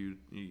problem for you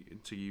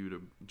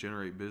to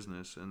generate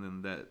business, and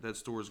then that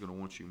store is gonna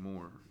want you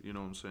more. You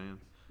know what I'm saying?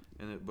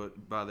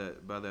 But by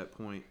that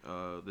point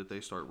that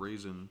they start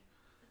raising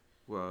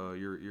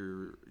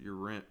your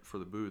rent for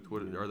the booth,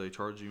 what are they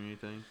charging you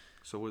anything?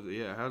 So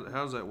how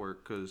does that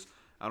work? Because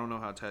I don't know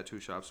how tattoo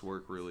shops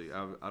work really.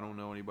 I don't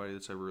know anybody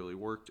that's ever really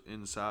worked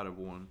inside of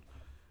one.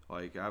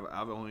 Like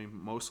I've only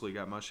mostly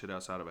got my shit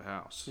outside of a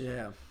house.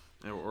 Yeah.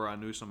 Or I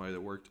knew somebody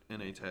that worked in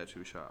a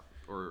tattoo shop,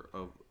 or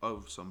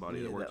of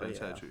somebody that worked in a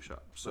tattoo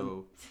shop.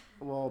 So,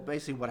 well,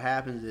 basically what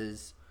happens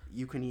is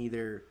you can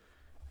either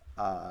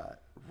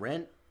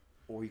rent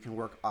or you can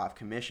work off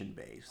commission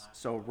base.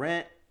 So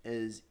rent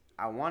is,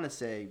 I want to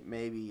say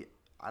maybe,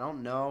 I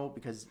don't know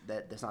because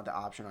that's not the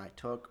option I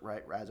took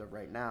right as of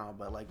right now,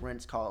 but like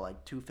rent's called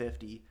like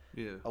 $250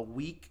 a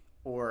week,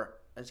 or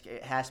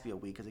it has to be a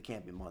week because it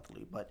can't be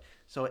monthly. But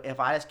so if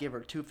I just give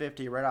her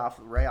 $250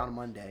 right on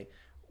Monday,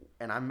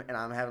 and I'm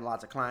having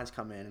lots of clients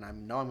come in, and I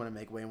know I'm going to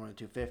make way more than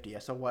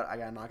 $250. So what? I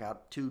got to knock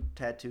out 2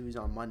 tattoos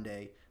on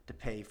Monday to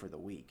pay for the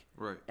week,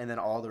 right? And then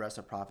all the rest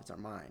of profits are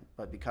mine.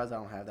 But because I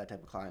don't have that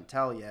type of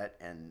clientele yet,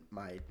 and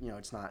my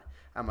it's not,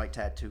 I might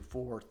tattoo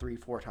 4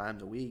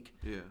 times a week.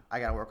 Yeah. I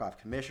got to work off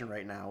commission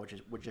right now,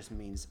 which just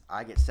means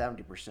I get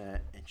 70%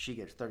 and she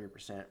gets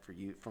 30%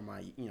 for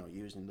my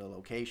using the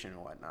location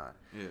and whatnot.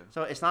 Yeah.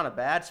 So it's not a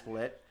bad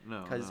split.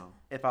 No. Because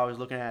if I was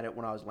looking at it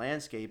when I was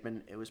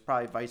landscaping, it was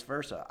probably vice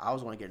versa. I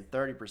was only getting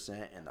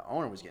 30% and the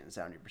owner was getting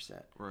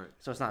 70%. Right.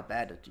 So it's not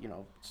bad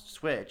to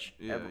switch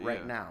right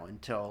Yeah. now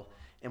until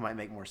it might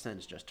make more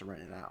sense just to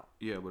rent it out.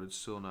 Yeah, but it's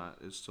still not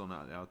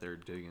out there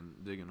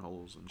digging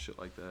holes and shit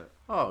like that.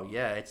 Oh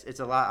yeah, it's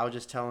a lot. I was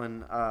just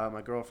telling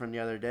my girlfriend the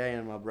other day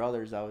and my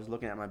brothers, I was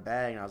looking at my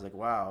bag and I was like,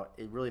 wow,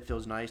 it really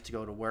feels nice to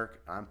go to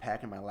work. I'm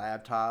packing my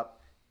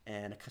laptop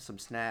and some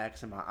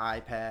snacks and my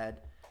iPad.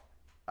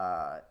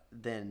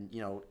 Then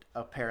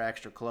a pair of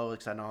extra clothes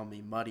because I know I'm gonna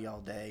be muddy all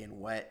day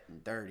and wet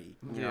and dirty.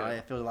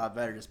 It feels a lot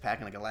better just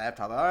packing like a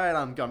laptop. All right,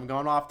 I'm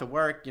going off to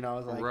work. I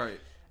was like, right.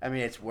 I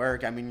mean, it's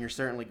work. I mean, you're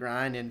certainly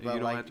grinding, but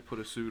you don't have to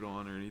put a suit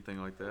on or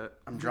anything like that.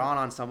 I'm drawing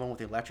on someone with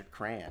the electric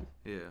crayon.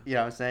 Yeah. You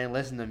know what I'm saying?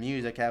 Listen to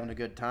music, having a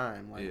good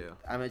time. Like, yeah.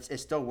 I mean,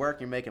 it's still work.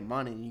 You're making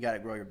money, and you got to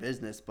grow your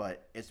business.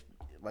 But it's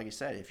like you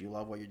said, if you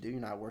love what you do, you're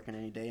not working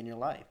any day in your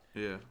life.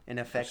 Yeah. And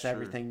it affects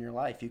everything in your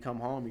life. You come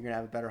home, you're gonna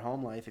have a better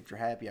home life if you're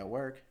happy at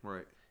work.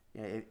 Right.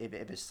 If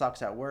it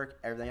sucks at work,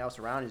 everything else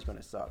around you is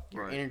gonna suck.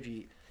 Your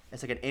energy.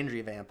 It's like an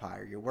injury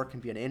vampire. Your work can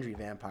be an injury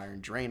vampire and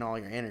drain all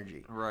your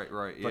energy. Right.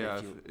 But Yeah.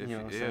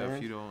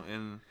 if you don't,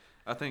 and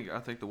I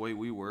think the way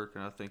we work,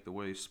 and I think the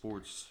way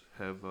sports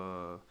have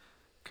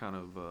kind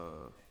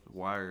of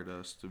wired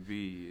us to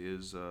be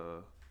is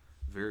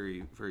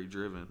very, very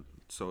driven.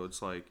 So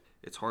it's like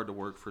it's hard to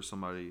work for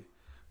somebody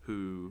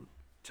who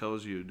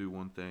tells you to do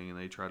one thing and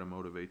they try to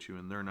motivate you,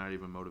 and they're not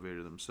even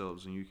motivated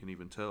themselves, and you can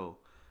even tell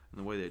in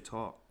the way they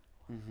talk.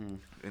 Mm-hmm.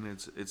 And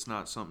it's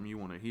not something you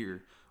want to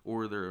hear,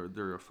 or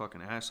they're a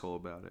fucking asshole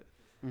about it.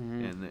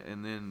 Mm-hmm.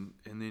 And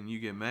then you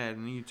get mad,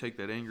 and then you take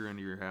that anger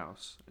into your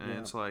house, and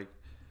it's like,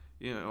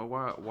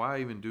 why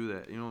even do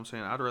that? You know what I'm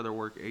saying? I'd rather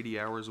work 80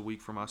 hours a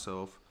week for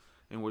myself,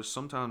 and which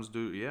sometimes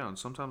and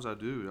sometimes I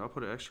do. I'll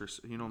put an extra,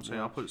 you know what I'm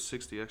saying? I'll put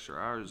 60 extra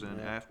hours in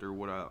after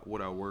what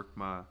I work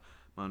my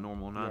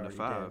normal 9 to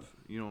 5.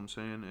 You know what I'm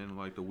saying? And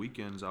like the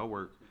weekends, I'll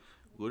work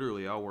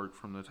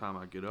from the time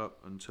I get up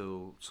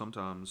until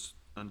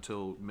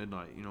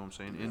midnight, you know what I'm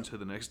saying, into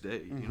the next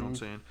day, you know what I'm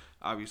saying.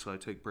 Obviously I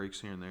take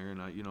breaks here and there,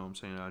 and I, you know what I'm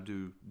saying, I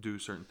do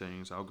certain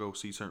things. I'll go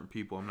see certain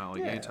people. I'm not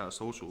like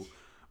antisocial,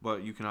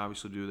 but you can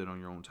obviously do that on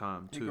your own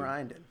time too. You're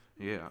grinding.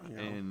 Yeah, You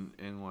know?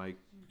 and like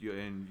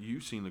and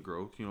you've seen the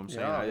growth. You know what I'm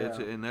Yeah,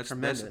 saying? yeah. And that's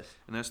Tremendous.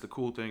 that's the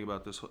cool thing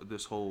about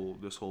this whole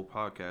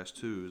podcast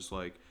too. Is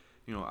like,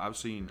 you know, I've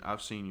seen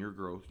your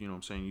growth. You know what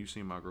I'm saying? You've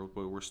seen my growth,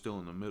 but we're still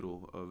in the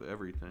middle of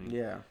everything.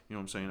 Yeah. You know what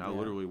I'm saying? I Yeah.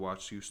 literally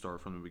watched you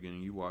start from the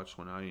beginning. You watched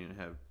when I didn't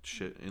have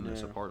shit in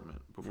this Yeah.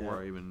 apartment before Yeah.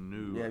 I even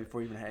knew Yeah,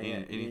 before you even had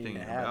anything even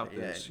have about it.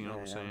 this. Yeah, You know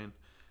what I'm yeah. saying?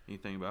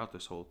 Anything about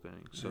this whole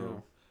thing.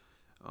 So,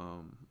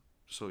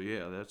 so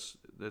yeah, that's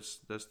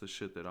the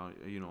shit that I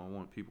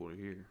want people to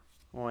hear.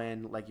 Well,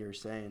 and like you were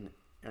saying,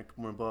 like,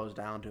 when it boils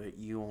down to it,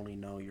 you only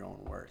know your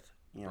own worth.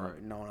 You know,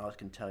 Right. no one else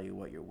can tell you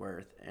what you're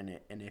worth. And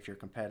if you're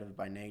competitive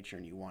by nature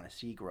and you want to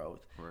see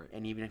growth, Right.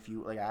 and even if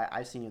you, like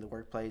I seen in the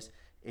workplace,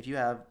 if you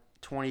have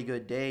 20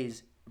 good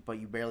days but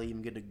you barely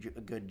even get a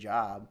good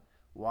job,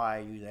 why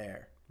are you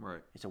there?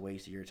 Right. It's a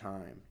waste of your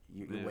time.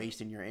 You're Yeah.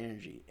 wasting your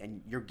energy,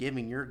 and you're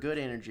giving your good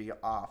energy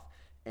off,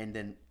 and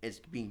then it's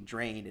being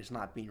drained. It's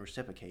not being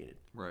reciprocated.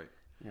 Right.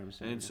 You know what I'm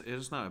saying? And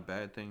it's not a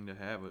bad thing to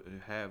have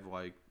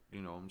like,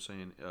 you know what I'm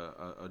saying,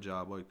 a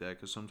job like that,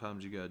 because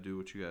sometimes you gotta do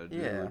what you gotta do,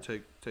 Yeah. or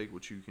take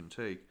what you can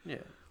take.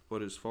 Yeah.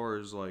 But as far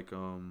as like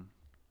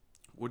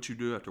what you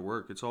do after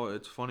work,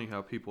 it's funny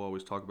how people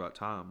always talk about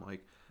time.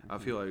 Like, I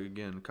feel like,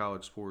 again,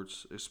 college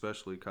sports,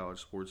 especially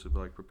college sports, have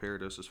like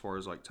prepared us as far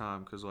as like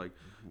time, because like,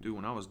 dude,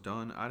 when I was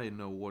done, I didn't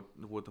know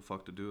what the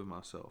fuck to do with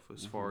myself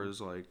as far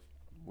as like,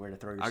 Where to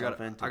throw yourself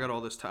into. I got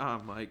all this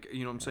time, like,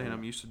 you know what I'm saying, Yeah.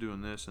 I'm used to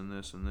doing this and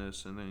this and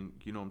this, and then,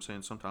 you know what I'm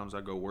saying, sometimes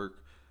I go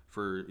work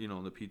for, you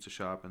know, the pizza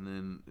shop, and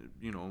then,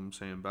 you know what I'm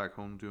saying, back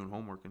home doing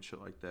homework and shit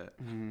like that.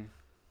 Mhm.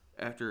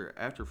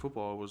 After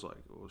football, I was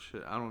like, well,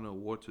 shit, I don't know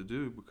what to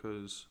do,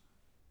 because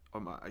you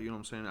know what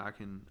I'm saying, I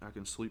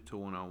can sleep till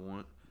when I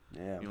want.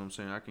 Yeah. You know what I'm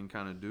saying? I can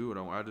kind of do what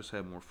I want. I just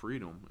had more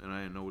freedom, and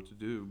I didn't know what to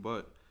do.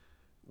 But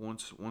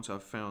once I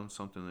found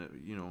something that,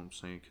 you know what I'm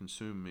saying,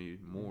 consumed me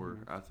more,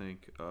 I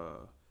think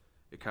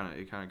it kind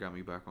of got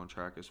me back on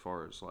track as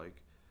far as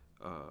like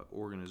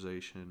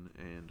organization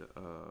and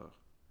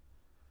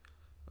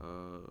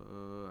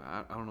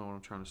I don't know what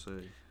I'm trying to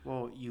say.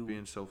 Well, you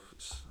Being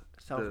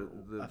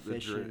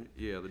self-efficient.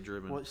 the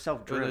driven. Well, But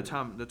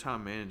self-driven. the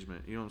time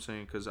management, you know what I'm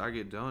saying? Because I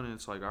get done and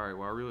it's like, all right,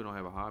 well, I really don't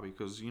have a hobby,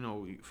 because, you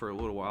know, for a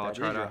little while That is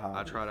your hobby.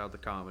 I tried out the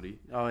comedy.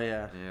 Oh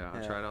yeah. Yeah,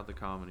 I tried out the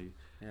comedy.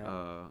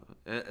 Yeah.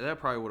 That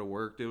probably would have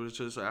worked. It was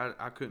just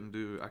I can't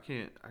do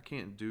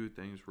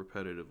things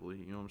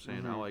repetitively. You know what I'm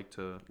saying? I like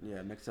to.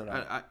 Yeah, mix it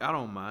up. I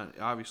don't mind.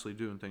 Obviously,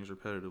 doing things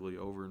repetitively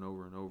over and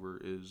over and over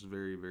is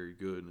very, very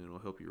good, and it'll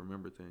help you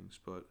remember things.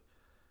 But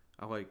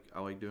I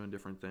like doing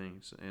different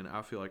things, and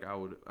I feel like I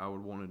would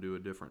want to do a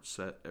different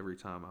set every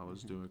time I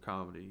was doing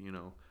comedy. You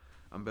know,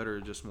 I'm better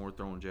at just more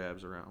throwing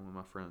jabs around with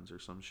my friends or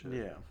some shit.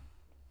 Yeah.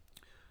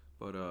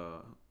 But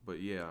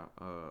yeah,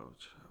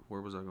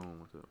 where was I going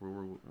with it? What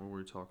were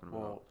we talking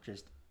about? Well,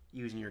 just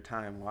using your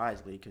time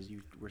wisely, because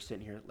you were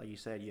sitting here, like you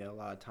said, you had a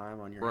lot of time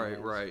on your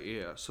hands. Right,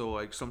 yeah. So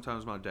like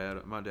sometimes my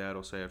dad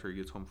will say after he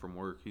gets home from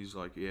work, he's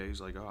like,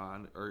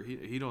 or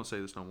he don't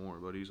say this no more,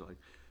 but he's like,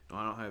 no,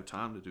 I don't have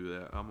time to do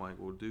that. I'm like,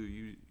 well, dude,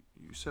 you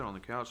sit on the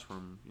couch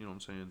from, you know what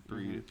I'm saying,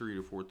 3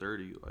 to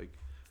 4:30, like.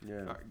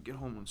 Yeah. Get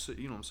home and sit,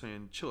 you know what I'm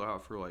saying, chill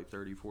out for like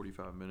 30,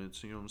 45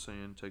 minutes, you know what I'm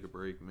saying, take a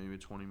break, maybe a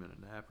 20-minute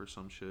nap or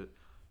some shit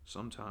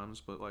sometimes,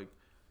 but like,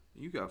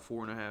 you got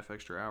 4.5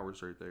 extra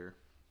hours right there,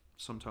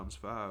 sometimes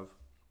 5,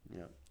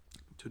 Yeah.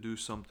 to do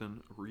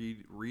something,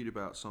 read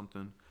about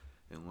something,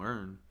 and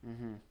learn.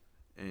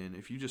 And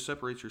if you just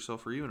separate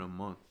yourself for even a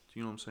month,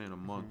 you know what I'm saying, a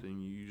month,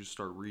 and you just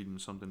start reading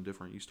something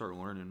different, you start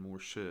learning more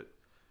shit,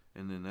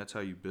 and then that's how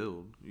you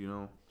build, you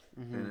know.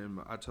 And then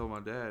I tell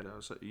my dad, I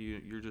was like,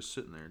 you're just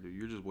sitting there, dude.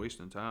 You're just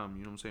wasting time.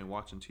 You know what I'm saying?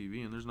 Watching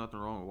TV, and there's nothing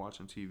wrong with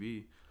watching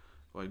TV.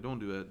 Like, don't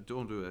do that.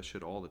 Don't do that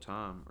shit all the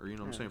time, or you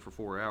know what I'm saying, for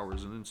 4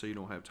 hours, and then say you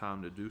don't have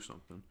time to do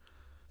something,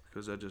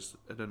 because that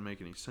doesn't make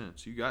any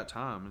sense. You got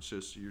time. It's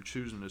just you're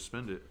choosing to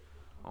spend it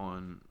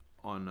on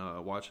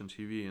watching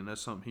TV, and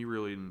that's something he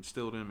really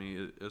instilled in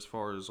me as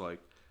far as like.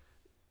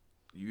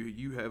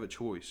 You have a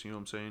choice. You know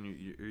what I'm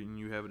saying?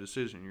 You have a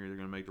decision. You're either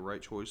gonna make the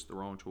right choice, the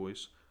wrong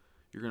choice.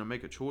 You're going to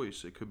make a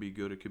choice. It could be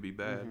good, it could be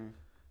bad.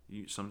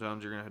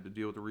 Sometimes you're going to have to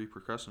deal with the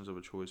repercussions of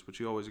a choice, but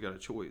you always got a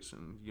choice.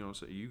 And, you know,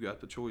 so you got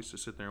the choice to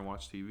sit there and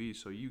watch TV,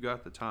 so you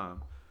got the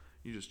time.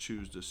 You just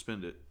choose to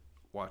spend it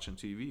watching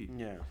TV.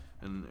 Yeah.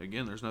 And,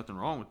 again, there's nothing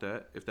wrong with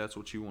that if that's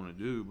what you want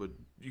to do, but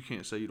you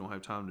can't say you don't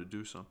have time to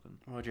do something.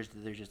 Well,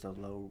 there's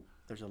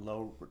a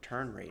low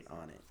return rate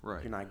on it.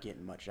 Right. You're not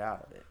getting much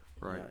out of it.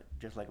 Right. You know,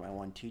 just like my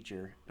one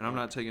teacher. And I'm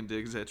not taking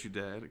digs at you,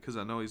 Dad, because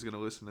I know he's going to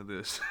listen to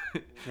this.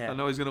 Yeah. I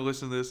know he's going to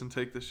listen to this and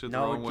take this shit the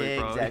No wrong way,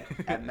 digs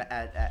probably.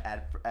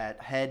 at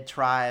head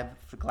tribe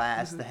for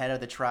glass, the head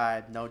of the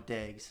tribe. No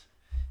digs,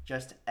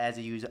 just as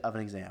a use of an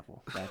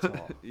example. That's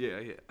all. Yeah.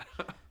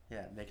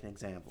 Yeah, make an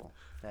example.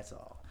 That's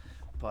all.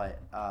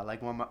 But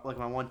like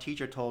my one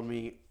teacher told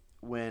me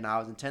when I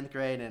was in 10th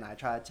grade, and I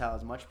try to tell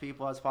as much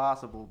people as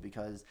possible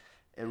because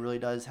it really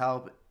does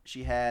help.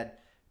 She had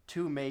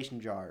 2 mason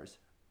jars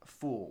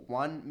full,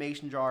 one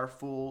mason jar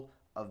full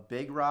of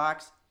big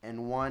rocks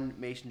and one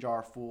mason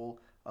jar full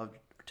of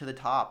to the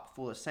top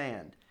full of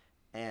sand.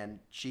 And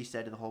she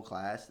said to the whole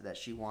class that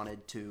she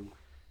wanted to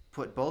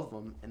put both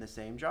of them in the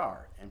same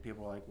jar. And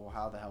people were like, well,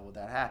 how the hell would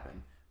that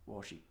happen?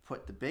 Well, she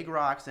put the big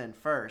rocks in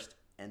first,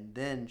 and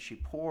then she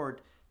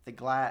poured the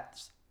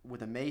glass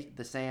with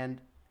the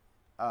sand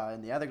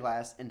in the other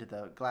glass into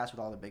the glass with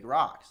all the big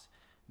rocks.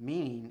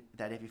 Meaning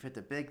that if you fit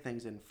the big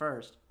things in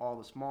first, all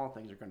the small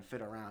things are going to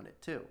fit around it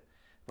too.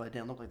 But it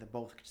didn't look like they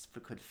both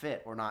could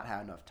fit or not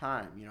have enough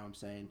time, you know what I'm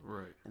saying?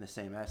 Right. In the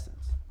same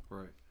essence.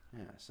 Right.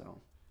 Yeah,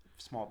 so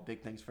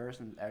big things first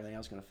and everything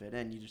else is going to fit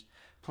in. You just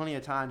plenty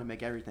of time to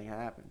make everything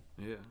happen.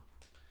 Yeah.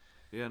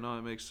 Yeah, no,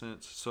 it makes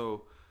sense.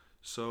 So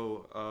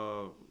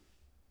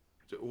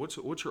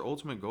what's your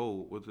ultimate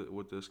goal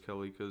with this,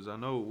 Kelly? Because I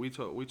know we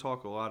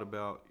talk a lot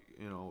about,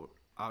 you know,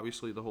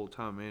 obviously the whole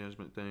time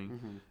management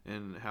thing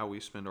and how we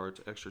spend our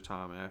extra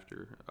time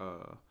after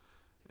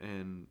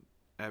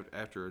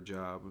after a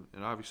job.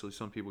 And obviously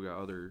some people got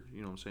other,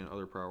 you know what I'm saying,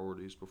 other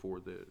priorities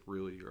before that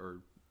really are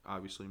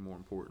obviously more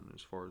important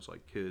as far as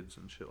like kids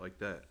and shit like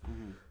that.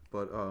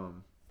 But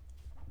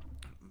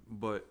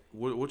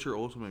what's your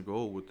ultimate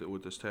goal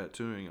with this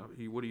tattooing?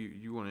 What do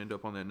you want to end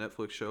up on that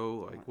Netflix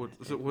show? Like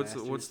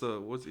what's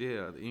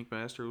the Ink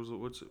Masters? You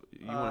want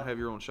to have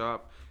your own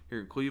shop here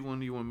in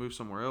Cleveland? Do you want to move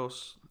somewhere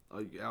else,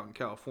 like out in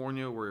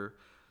California, where?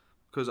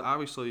 Because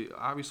obviously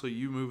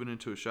you moving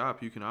into a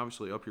shop, you can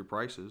obviously up your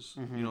prices.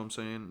 You know what I'm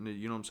saying?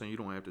 You know what I'm saying? You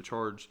don't have to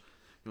charge,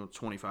 you know,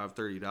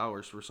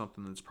 $25-$30 for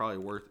something that's probably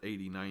worth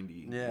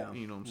 $80-$90. Yeah.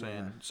 You know what I'm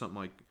saying?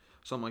 Something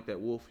like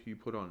that wolf you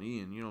put on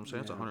Ian, you know what I'm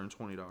saying? It's a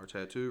 $120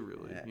 tattoo,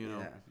 really. You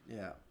know.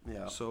 Yeah.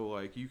 So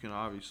like you can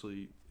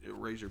obviously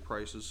raise your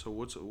prices. So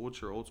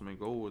what's your ultimate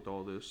goal with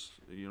all this?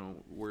 You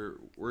know, where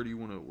do you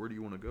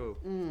want to go?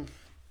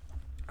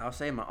 I'll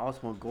say my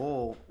ultimate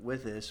goal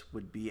with this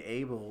would be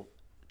able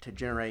to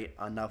generate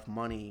enough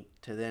money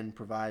to then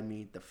provide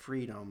me the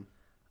freedom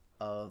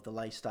of the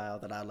lifestyle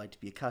that I'd like to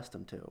be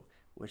accustomed to,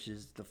 which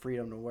is the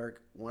freedom to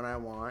work when I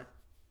want.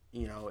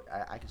 You know,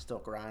 I can still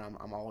grind.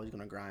 I'm always going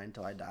to grind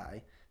until I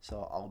die.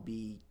 So I'll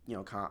be, you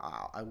know,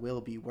 I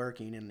will be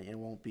working, and it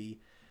won't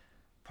be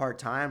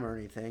part-time or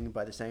anything.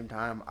 But at the same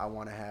time, I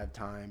want to have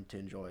time to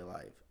enjoy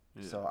life.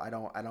 Yeah. So I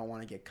don't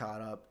want to get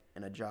caught up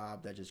in a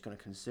job that's just going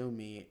to consume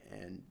me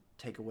and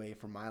take away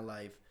from my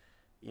life,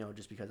 you know,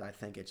 just because I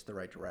think it's the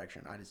right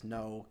direction. I just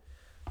know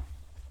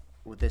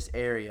with this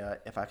area,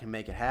 if I can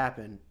make it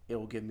happen, it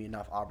will give me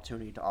enough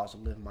opportunity to also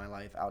live my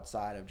life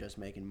outside of just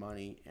making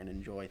money and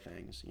enjoy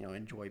things, you know,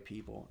 enjoy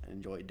people and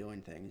enjoy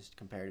doing things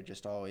compared to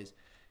just always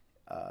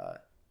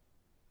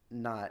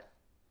not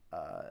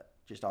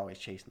just always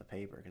chasing the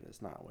paper, because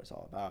it's not what it's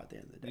all about at the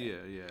end of the day.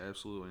 Yeah,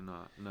 absolutely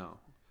not. No.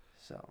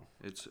 So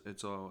it's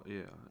all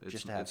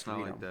it's not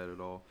freedom. like that at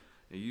all.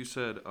 And you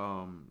said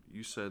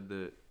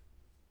that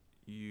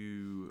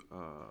you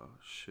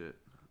shit.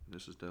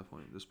 This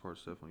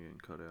part's definitely getting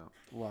cut out.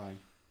 Why?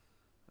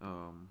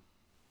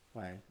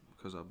 Why?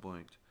 Because I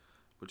blanked.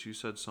 But you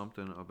said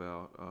something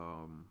about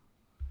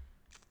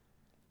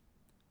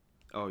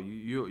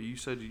you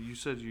said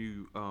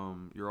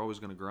you're always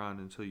gonna grind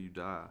until you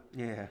die.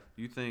 Yeah.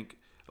 You think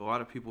a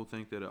lot of people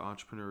think that an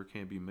entrepreneur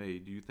can't be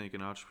made. Do you think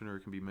an entrepreneur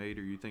can be made,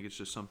 or you think it's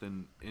just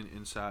something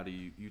inside of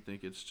you? You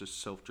think it's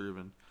just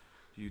self-driven?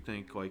 Do you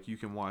think like you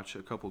can watch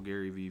a couple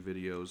Gary Vee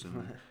videos and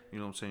you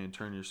know what I'm saying,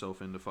 turn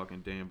yourself into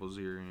fucking Dan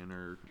Bilzerian,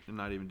 or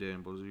not even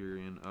Dan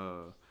Bilzerian,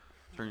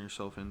 turn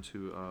yourself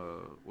into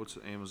what's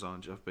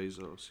Amazon, Jeff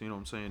Bezos? You know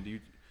what I'm saying? Do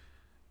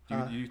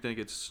you think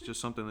it's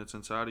just something that's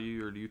inside of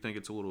you, or do you think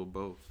it's a little of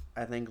both?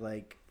 I think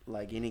like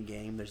any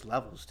game, there's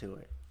levels to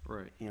it.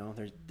 Right. You know,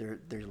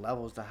 there's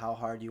levels to how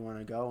hard you want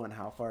to go and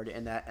how far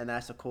and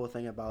that's the cool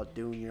thing about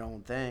doing your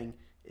own thing,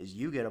 is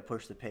you get to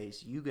push the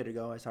pace. You get to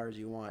go as hard as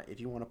you want. If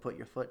you want to put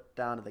your foot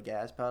down to the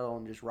gas pedal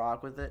and just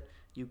rock with it,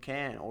 you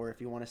can. Or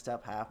if you want to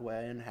step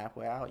halfway in,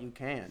 halfway out, you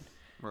can.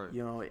 Right.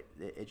 You know,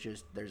 it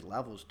just, there's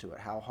levels to it.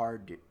 How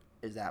hard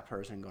is that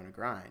person going to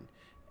grind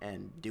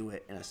and do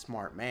it in a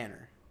smart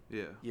manner?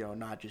 Yeah. You know,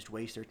 not just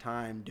waste their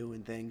time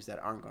doing things that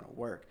aren't going to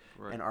work.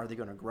 Right. And are they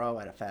going to grow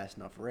at a fast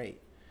enough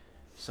rate?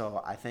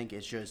 So I think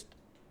it's just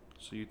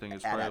So you think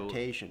it's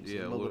adaptations.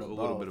 Probably, a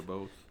little bit of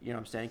both. You know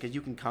what I'm saying? Because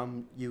you can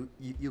come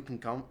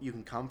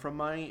from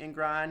money and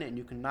grind, and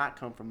you can not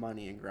come from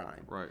money and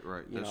grind. Right.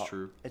 That's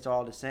true. It's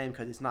all the same,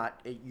 because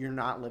you're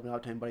not living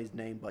up to anybody's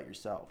name but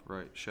yourself.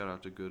 Right. Shout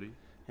out to Goody.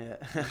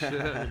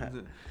 Yeah.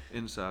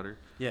 Insider.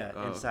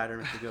 Yeah,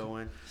 Insider Mr.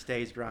 Goin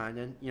stays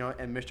grinding. You know,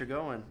 and Mr.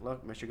 Goin,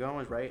 look, Mr.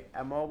 Goin's right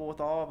at Mobile with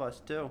all of us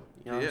too.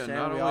 You know what I'm saying?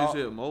 Not only is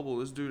he at Mobile,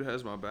 this dude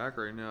has my back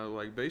right now.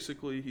 Like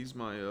basically, he's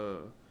my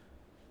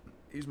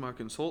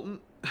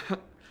consultant.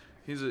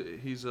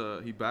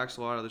 He backs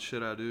a lot of the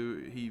shit I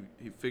do. He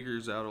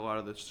figures out a lot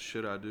of the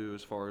shit I do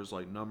as far as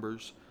like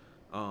numbers.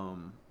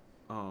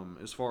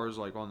 As far as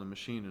like on the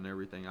machine and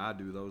everything, I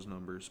do those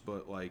numbers,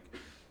 but like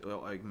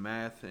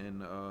math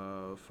and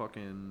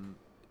fucking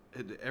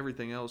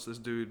everything else, this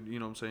dude, you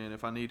know what I'm saying,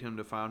 if I need him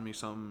to find me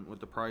something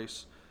with the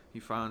price, he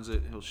finds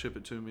it, he'll ship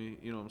it to me,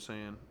 you know what I'm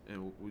saying,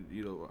 and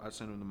you know, I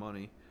send him the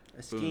money,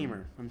 A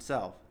schemer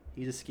himself.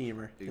 He's a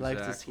schemer. He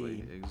likes to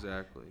scheme.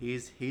 Exactly.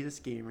 He's a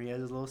schemer. He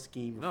has his little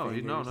scheme. No,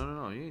 fingers.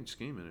 no. He ain't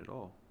scheming at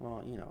all.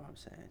 Well, you know what I'm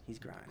saying. He's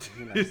grinding.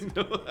 He knows.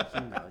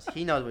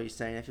 He knows what he's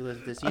saying. If you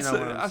listen to this, you know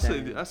what I'm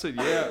saying. I said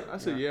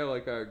yeah,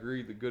 like I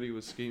agreed that Goody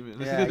was scheming.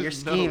 Yeah, you're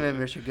scheming,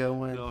 Mr.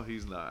 Goodwin. No,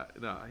 he's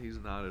not. No, he's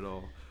not at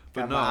all.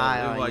 Got But my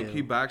eye on like you.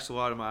 he backs a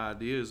lot of my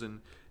ideas,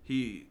 and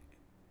he's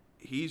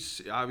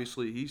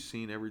obviously he's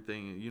seen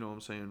everything, you know what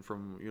I'm saying,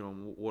 from, you know,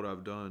 what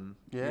I've done.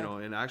 Yeah. You know,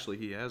 and actually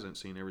he hasn't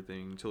seen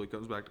everything until he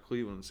comes back to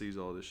Cleveland and sees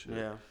all this shit.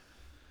 Yeah.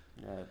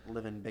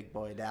 Living big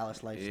boy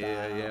Dallas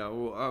lifestyle. Yeah.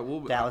 Well, we'll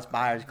Dallas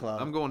Buyers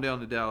Club. I'm going down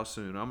to Dallas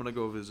soon. I'm gonna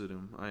go visit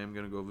him. I am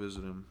gonna go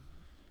visit him.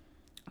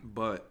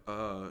 But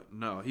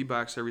no, he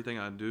backs everything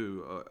I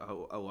do.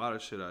 A lot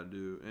of shit I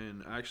do,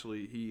 and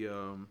actually he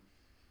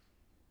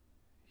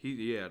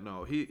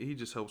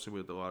just helps me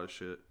with a lot of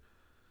shit.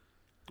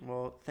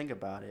 Well, think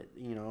about it.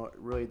 You know,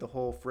 really the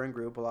whole friend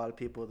group, a lot of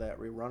people that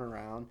we run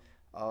around,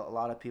 a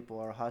lot of people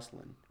are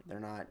hustling.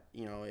 They're not,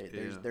 you know,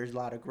 there's a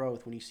lot of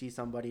growth. When you see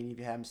somebody and if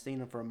you haven't seen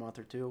them for a month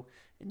or two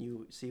and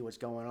you see what's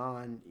going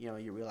on, you know,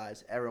 you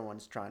realize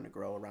everyone's trying to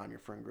grow around your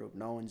friend group.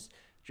 No one's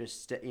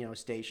just,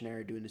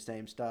 stationary doing the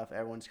same stuff.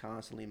 Everyone's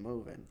constantly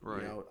moving.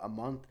 Right. You know, a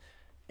month,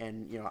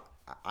 and, you know,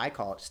 I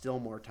call it still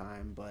more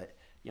time, but,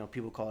 you know,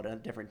 people call it a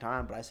different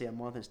time, but I say a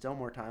month and still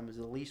more time is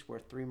at least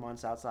worth 3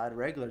 months outside of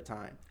regular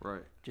time.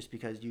 Right. Just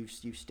because you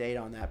stayed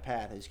on that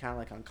path. It's kind of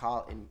like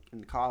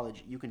in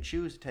college, you can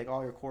choose to take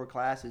all your core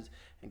classes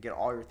and get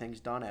all your things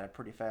done at a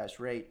pretty fast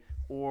rate,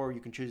 or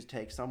you can choose to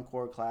take some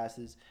core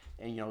classes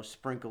and, you know,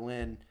 sprinkle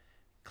in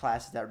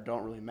classes that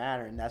don't really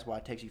matter, and that's why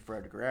it takes you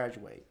forever to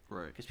graduate.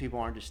 Right. Because people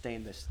aren't just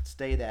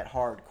stay that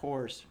hard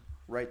course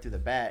right through the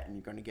bat, and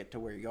you're going to get to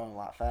where you're going a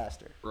lot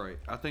faster. Right.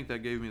 I think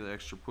that gave me the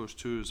extra push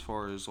too, as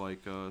far as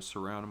like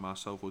surrounding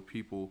myself with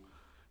people,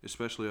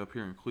 especially up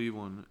here in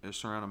Cleveland, is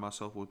surrounding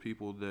myself with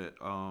people that,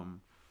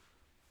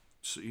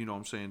 you know what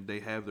I'm saying,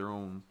 they have their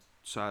own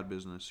side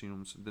business. You know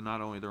what I'm saying? They're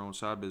not only their own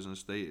side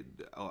business, they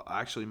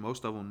actually,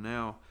 most of them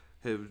now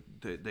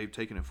they've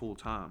taken it full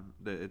time.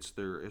 That it's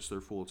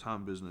their full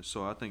time business.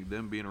 So I think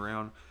them being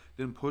around,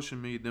 them pushing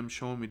me, them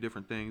showing me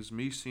different things,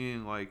 me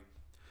seeing like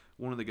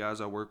one of the guys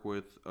I work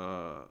with,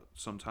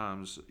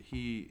 sometimes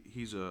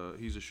he's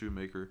a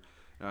shoemaker.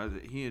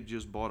 He had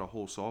just bought a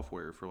whole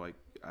software for like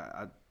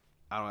I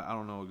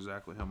don't know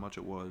exactly how much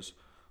it was,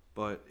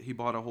 but he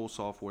bought a whole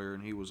software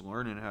and he was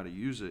learning how to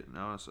use it. And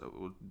I was like,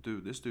 well,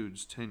 dude, this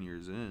dude's 10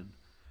 years in,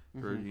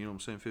 or you know what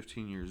I'm saying,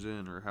 15 years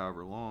in, or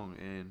however long,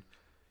 and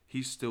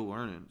he's still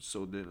learning.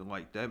 So then,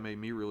 like, that made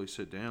me really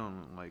sit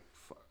down and like,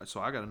 so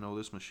I got to know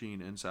this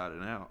machine inside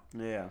and out.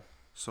 Yeah.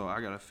 So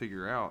I got to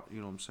figure out, you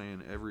know what I'm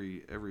saying,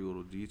 every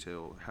little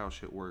detail, how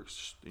shit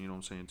works, you know what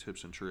I'm saying,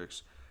 tips and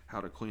tricks,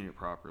 how to clean it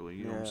properly,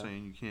 you know what I'm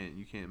saying,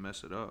 you can't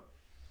mess it up.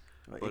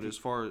 But as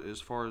far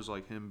as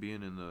like him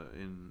being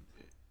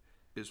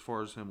as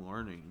far as him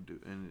learning,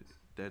 and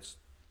that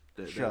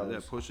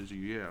pushes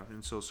you, yeah.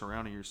 And so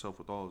surrounding yourself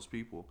with all those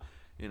people,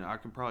 and I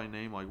can probably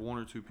name like one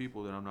or two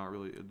people that I'm not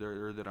really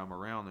there, or that I'm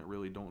around that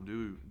really don't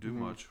do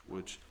much,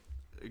 which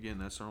again,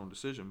 that's their own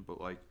decision, but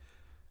like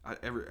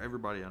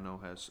everybody I know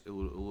has a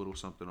little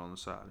something on the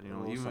side, you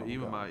know.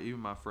 Even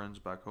my friends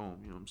back home,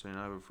 you know what I'm saying.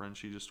 I have a friend,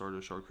 she just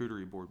started a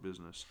charcuterie board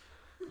business.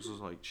 This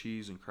is like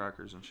cheese and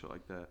crackers and shit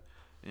like that,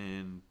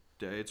 and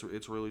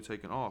it's really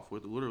taken off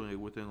literally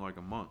within like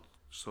a month.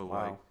 So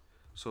wow.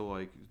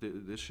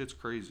 This shit's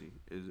crazy.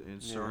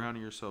 And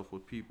surrounding yourself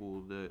with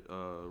people that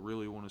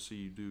really want to see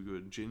you do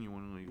good,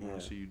 genuinely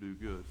want to see you do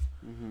good.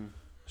 Mm-hmm.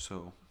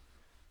 So.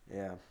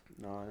 Yeah,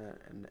 no,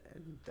 and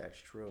that's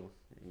true.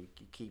 You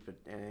keep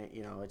it, and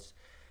you know, it's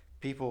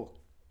people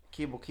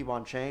keep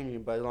on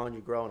changing, but as long as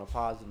you grow in a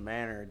positive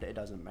manner, it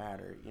doesn't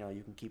matter. You know,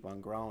 you can keep on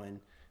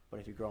growing, but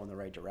if you grow in the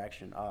right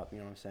direction, up, you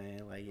know what I'm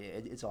saying? Like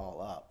it's all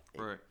up.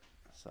 Right.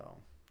 So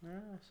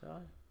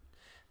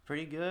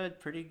pretty good.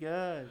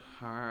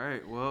 All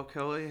right, well,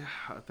 Kelly,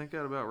 I think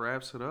that about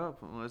wraps it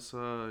up. Unless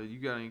you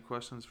got any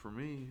questions for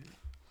me.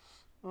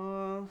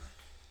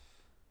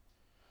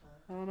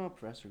 I don't know,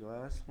 Professor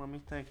Glass. Let me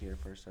think here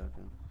for a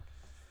second.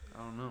 I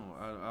don't know.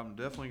 I'm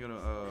definitely gonna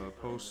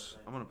post.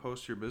 I'm gonna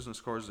post your business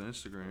cards to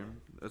Instagram.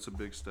 That's a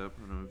big step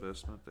in an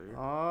investment there.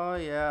 Oh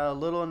yeah, a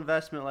little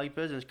investment like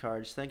business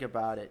cards. Think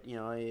about it. You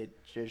know, it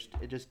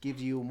just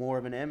gives you more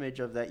of an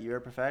image of that you're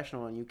a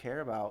professional and you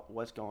care about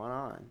what's going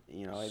on.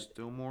 You know,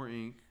 Stillmore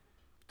Inc.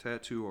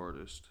 Tattoo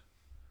artist.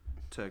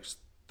 Text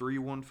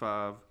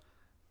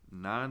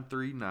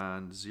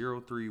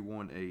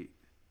 315-939-0318.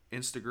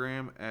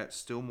 Instagram at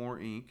Stillmore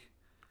Inc.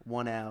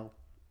 1L.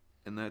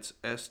 And that's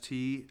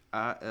STILMORE_INC.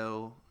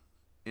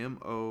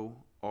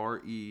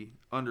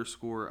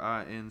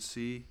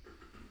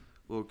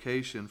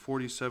 Location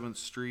 47th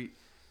Street,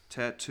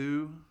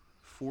 Tattoo,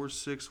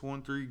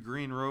 4613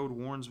 Green Road,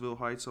 Warrensville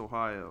Heights,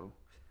 Ohio.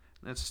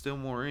 And that's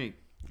Stillmore Inc.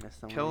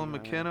 Kellen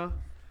McKenna,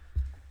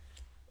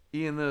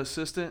 Ian the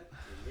assistant,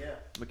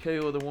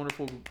 Michaela the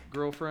wonderful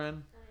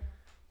girlfriend,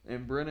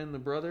 and Brennan the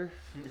brother.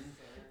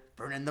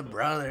 Brennan the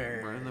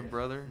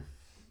brother.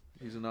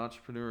 He's an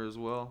entrepreneur as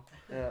well.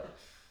 Yeah.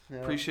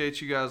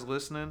 Appreciate you guys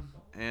listening,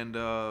 and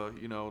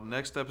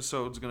next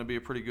episode's gonna be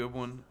a pretty good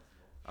one.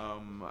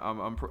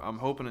 I'm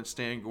hoping it's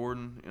Stan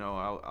Gordon.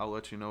 I'll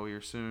let you know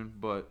here soon,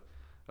 but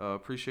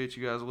appreciate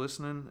you guys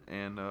listening,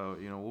 and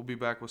we'll be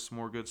back with some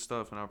more good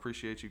stuff. And I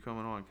appreciate you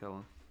coming on,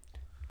 Kellen.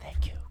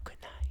 Thank you. Good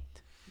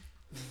night.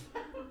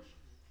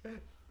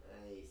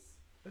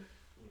 Nice.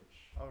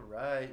 All right.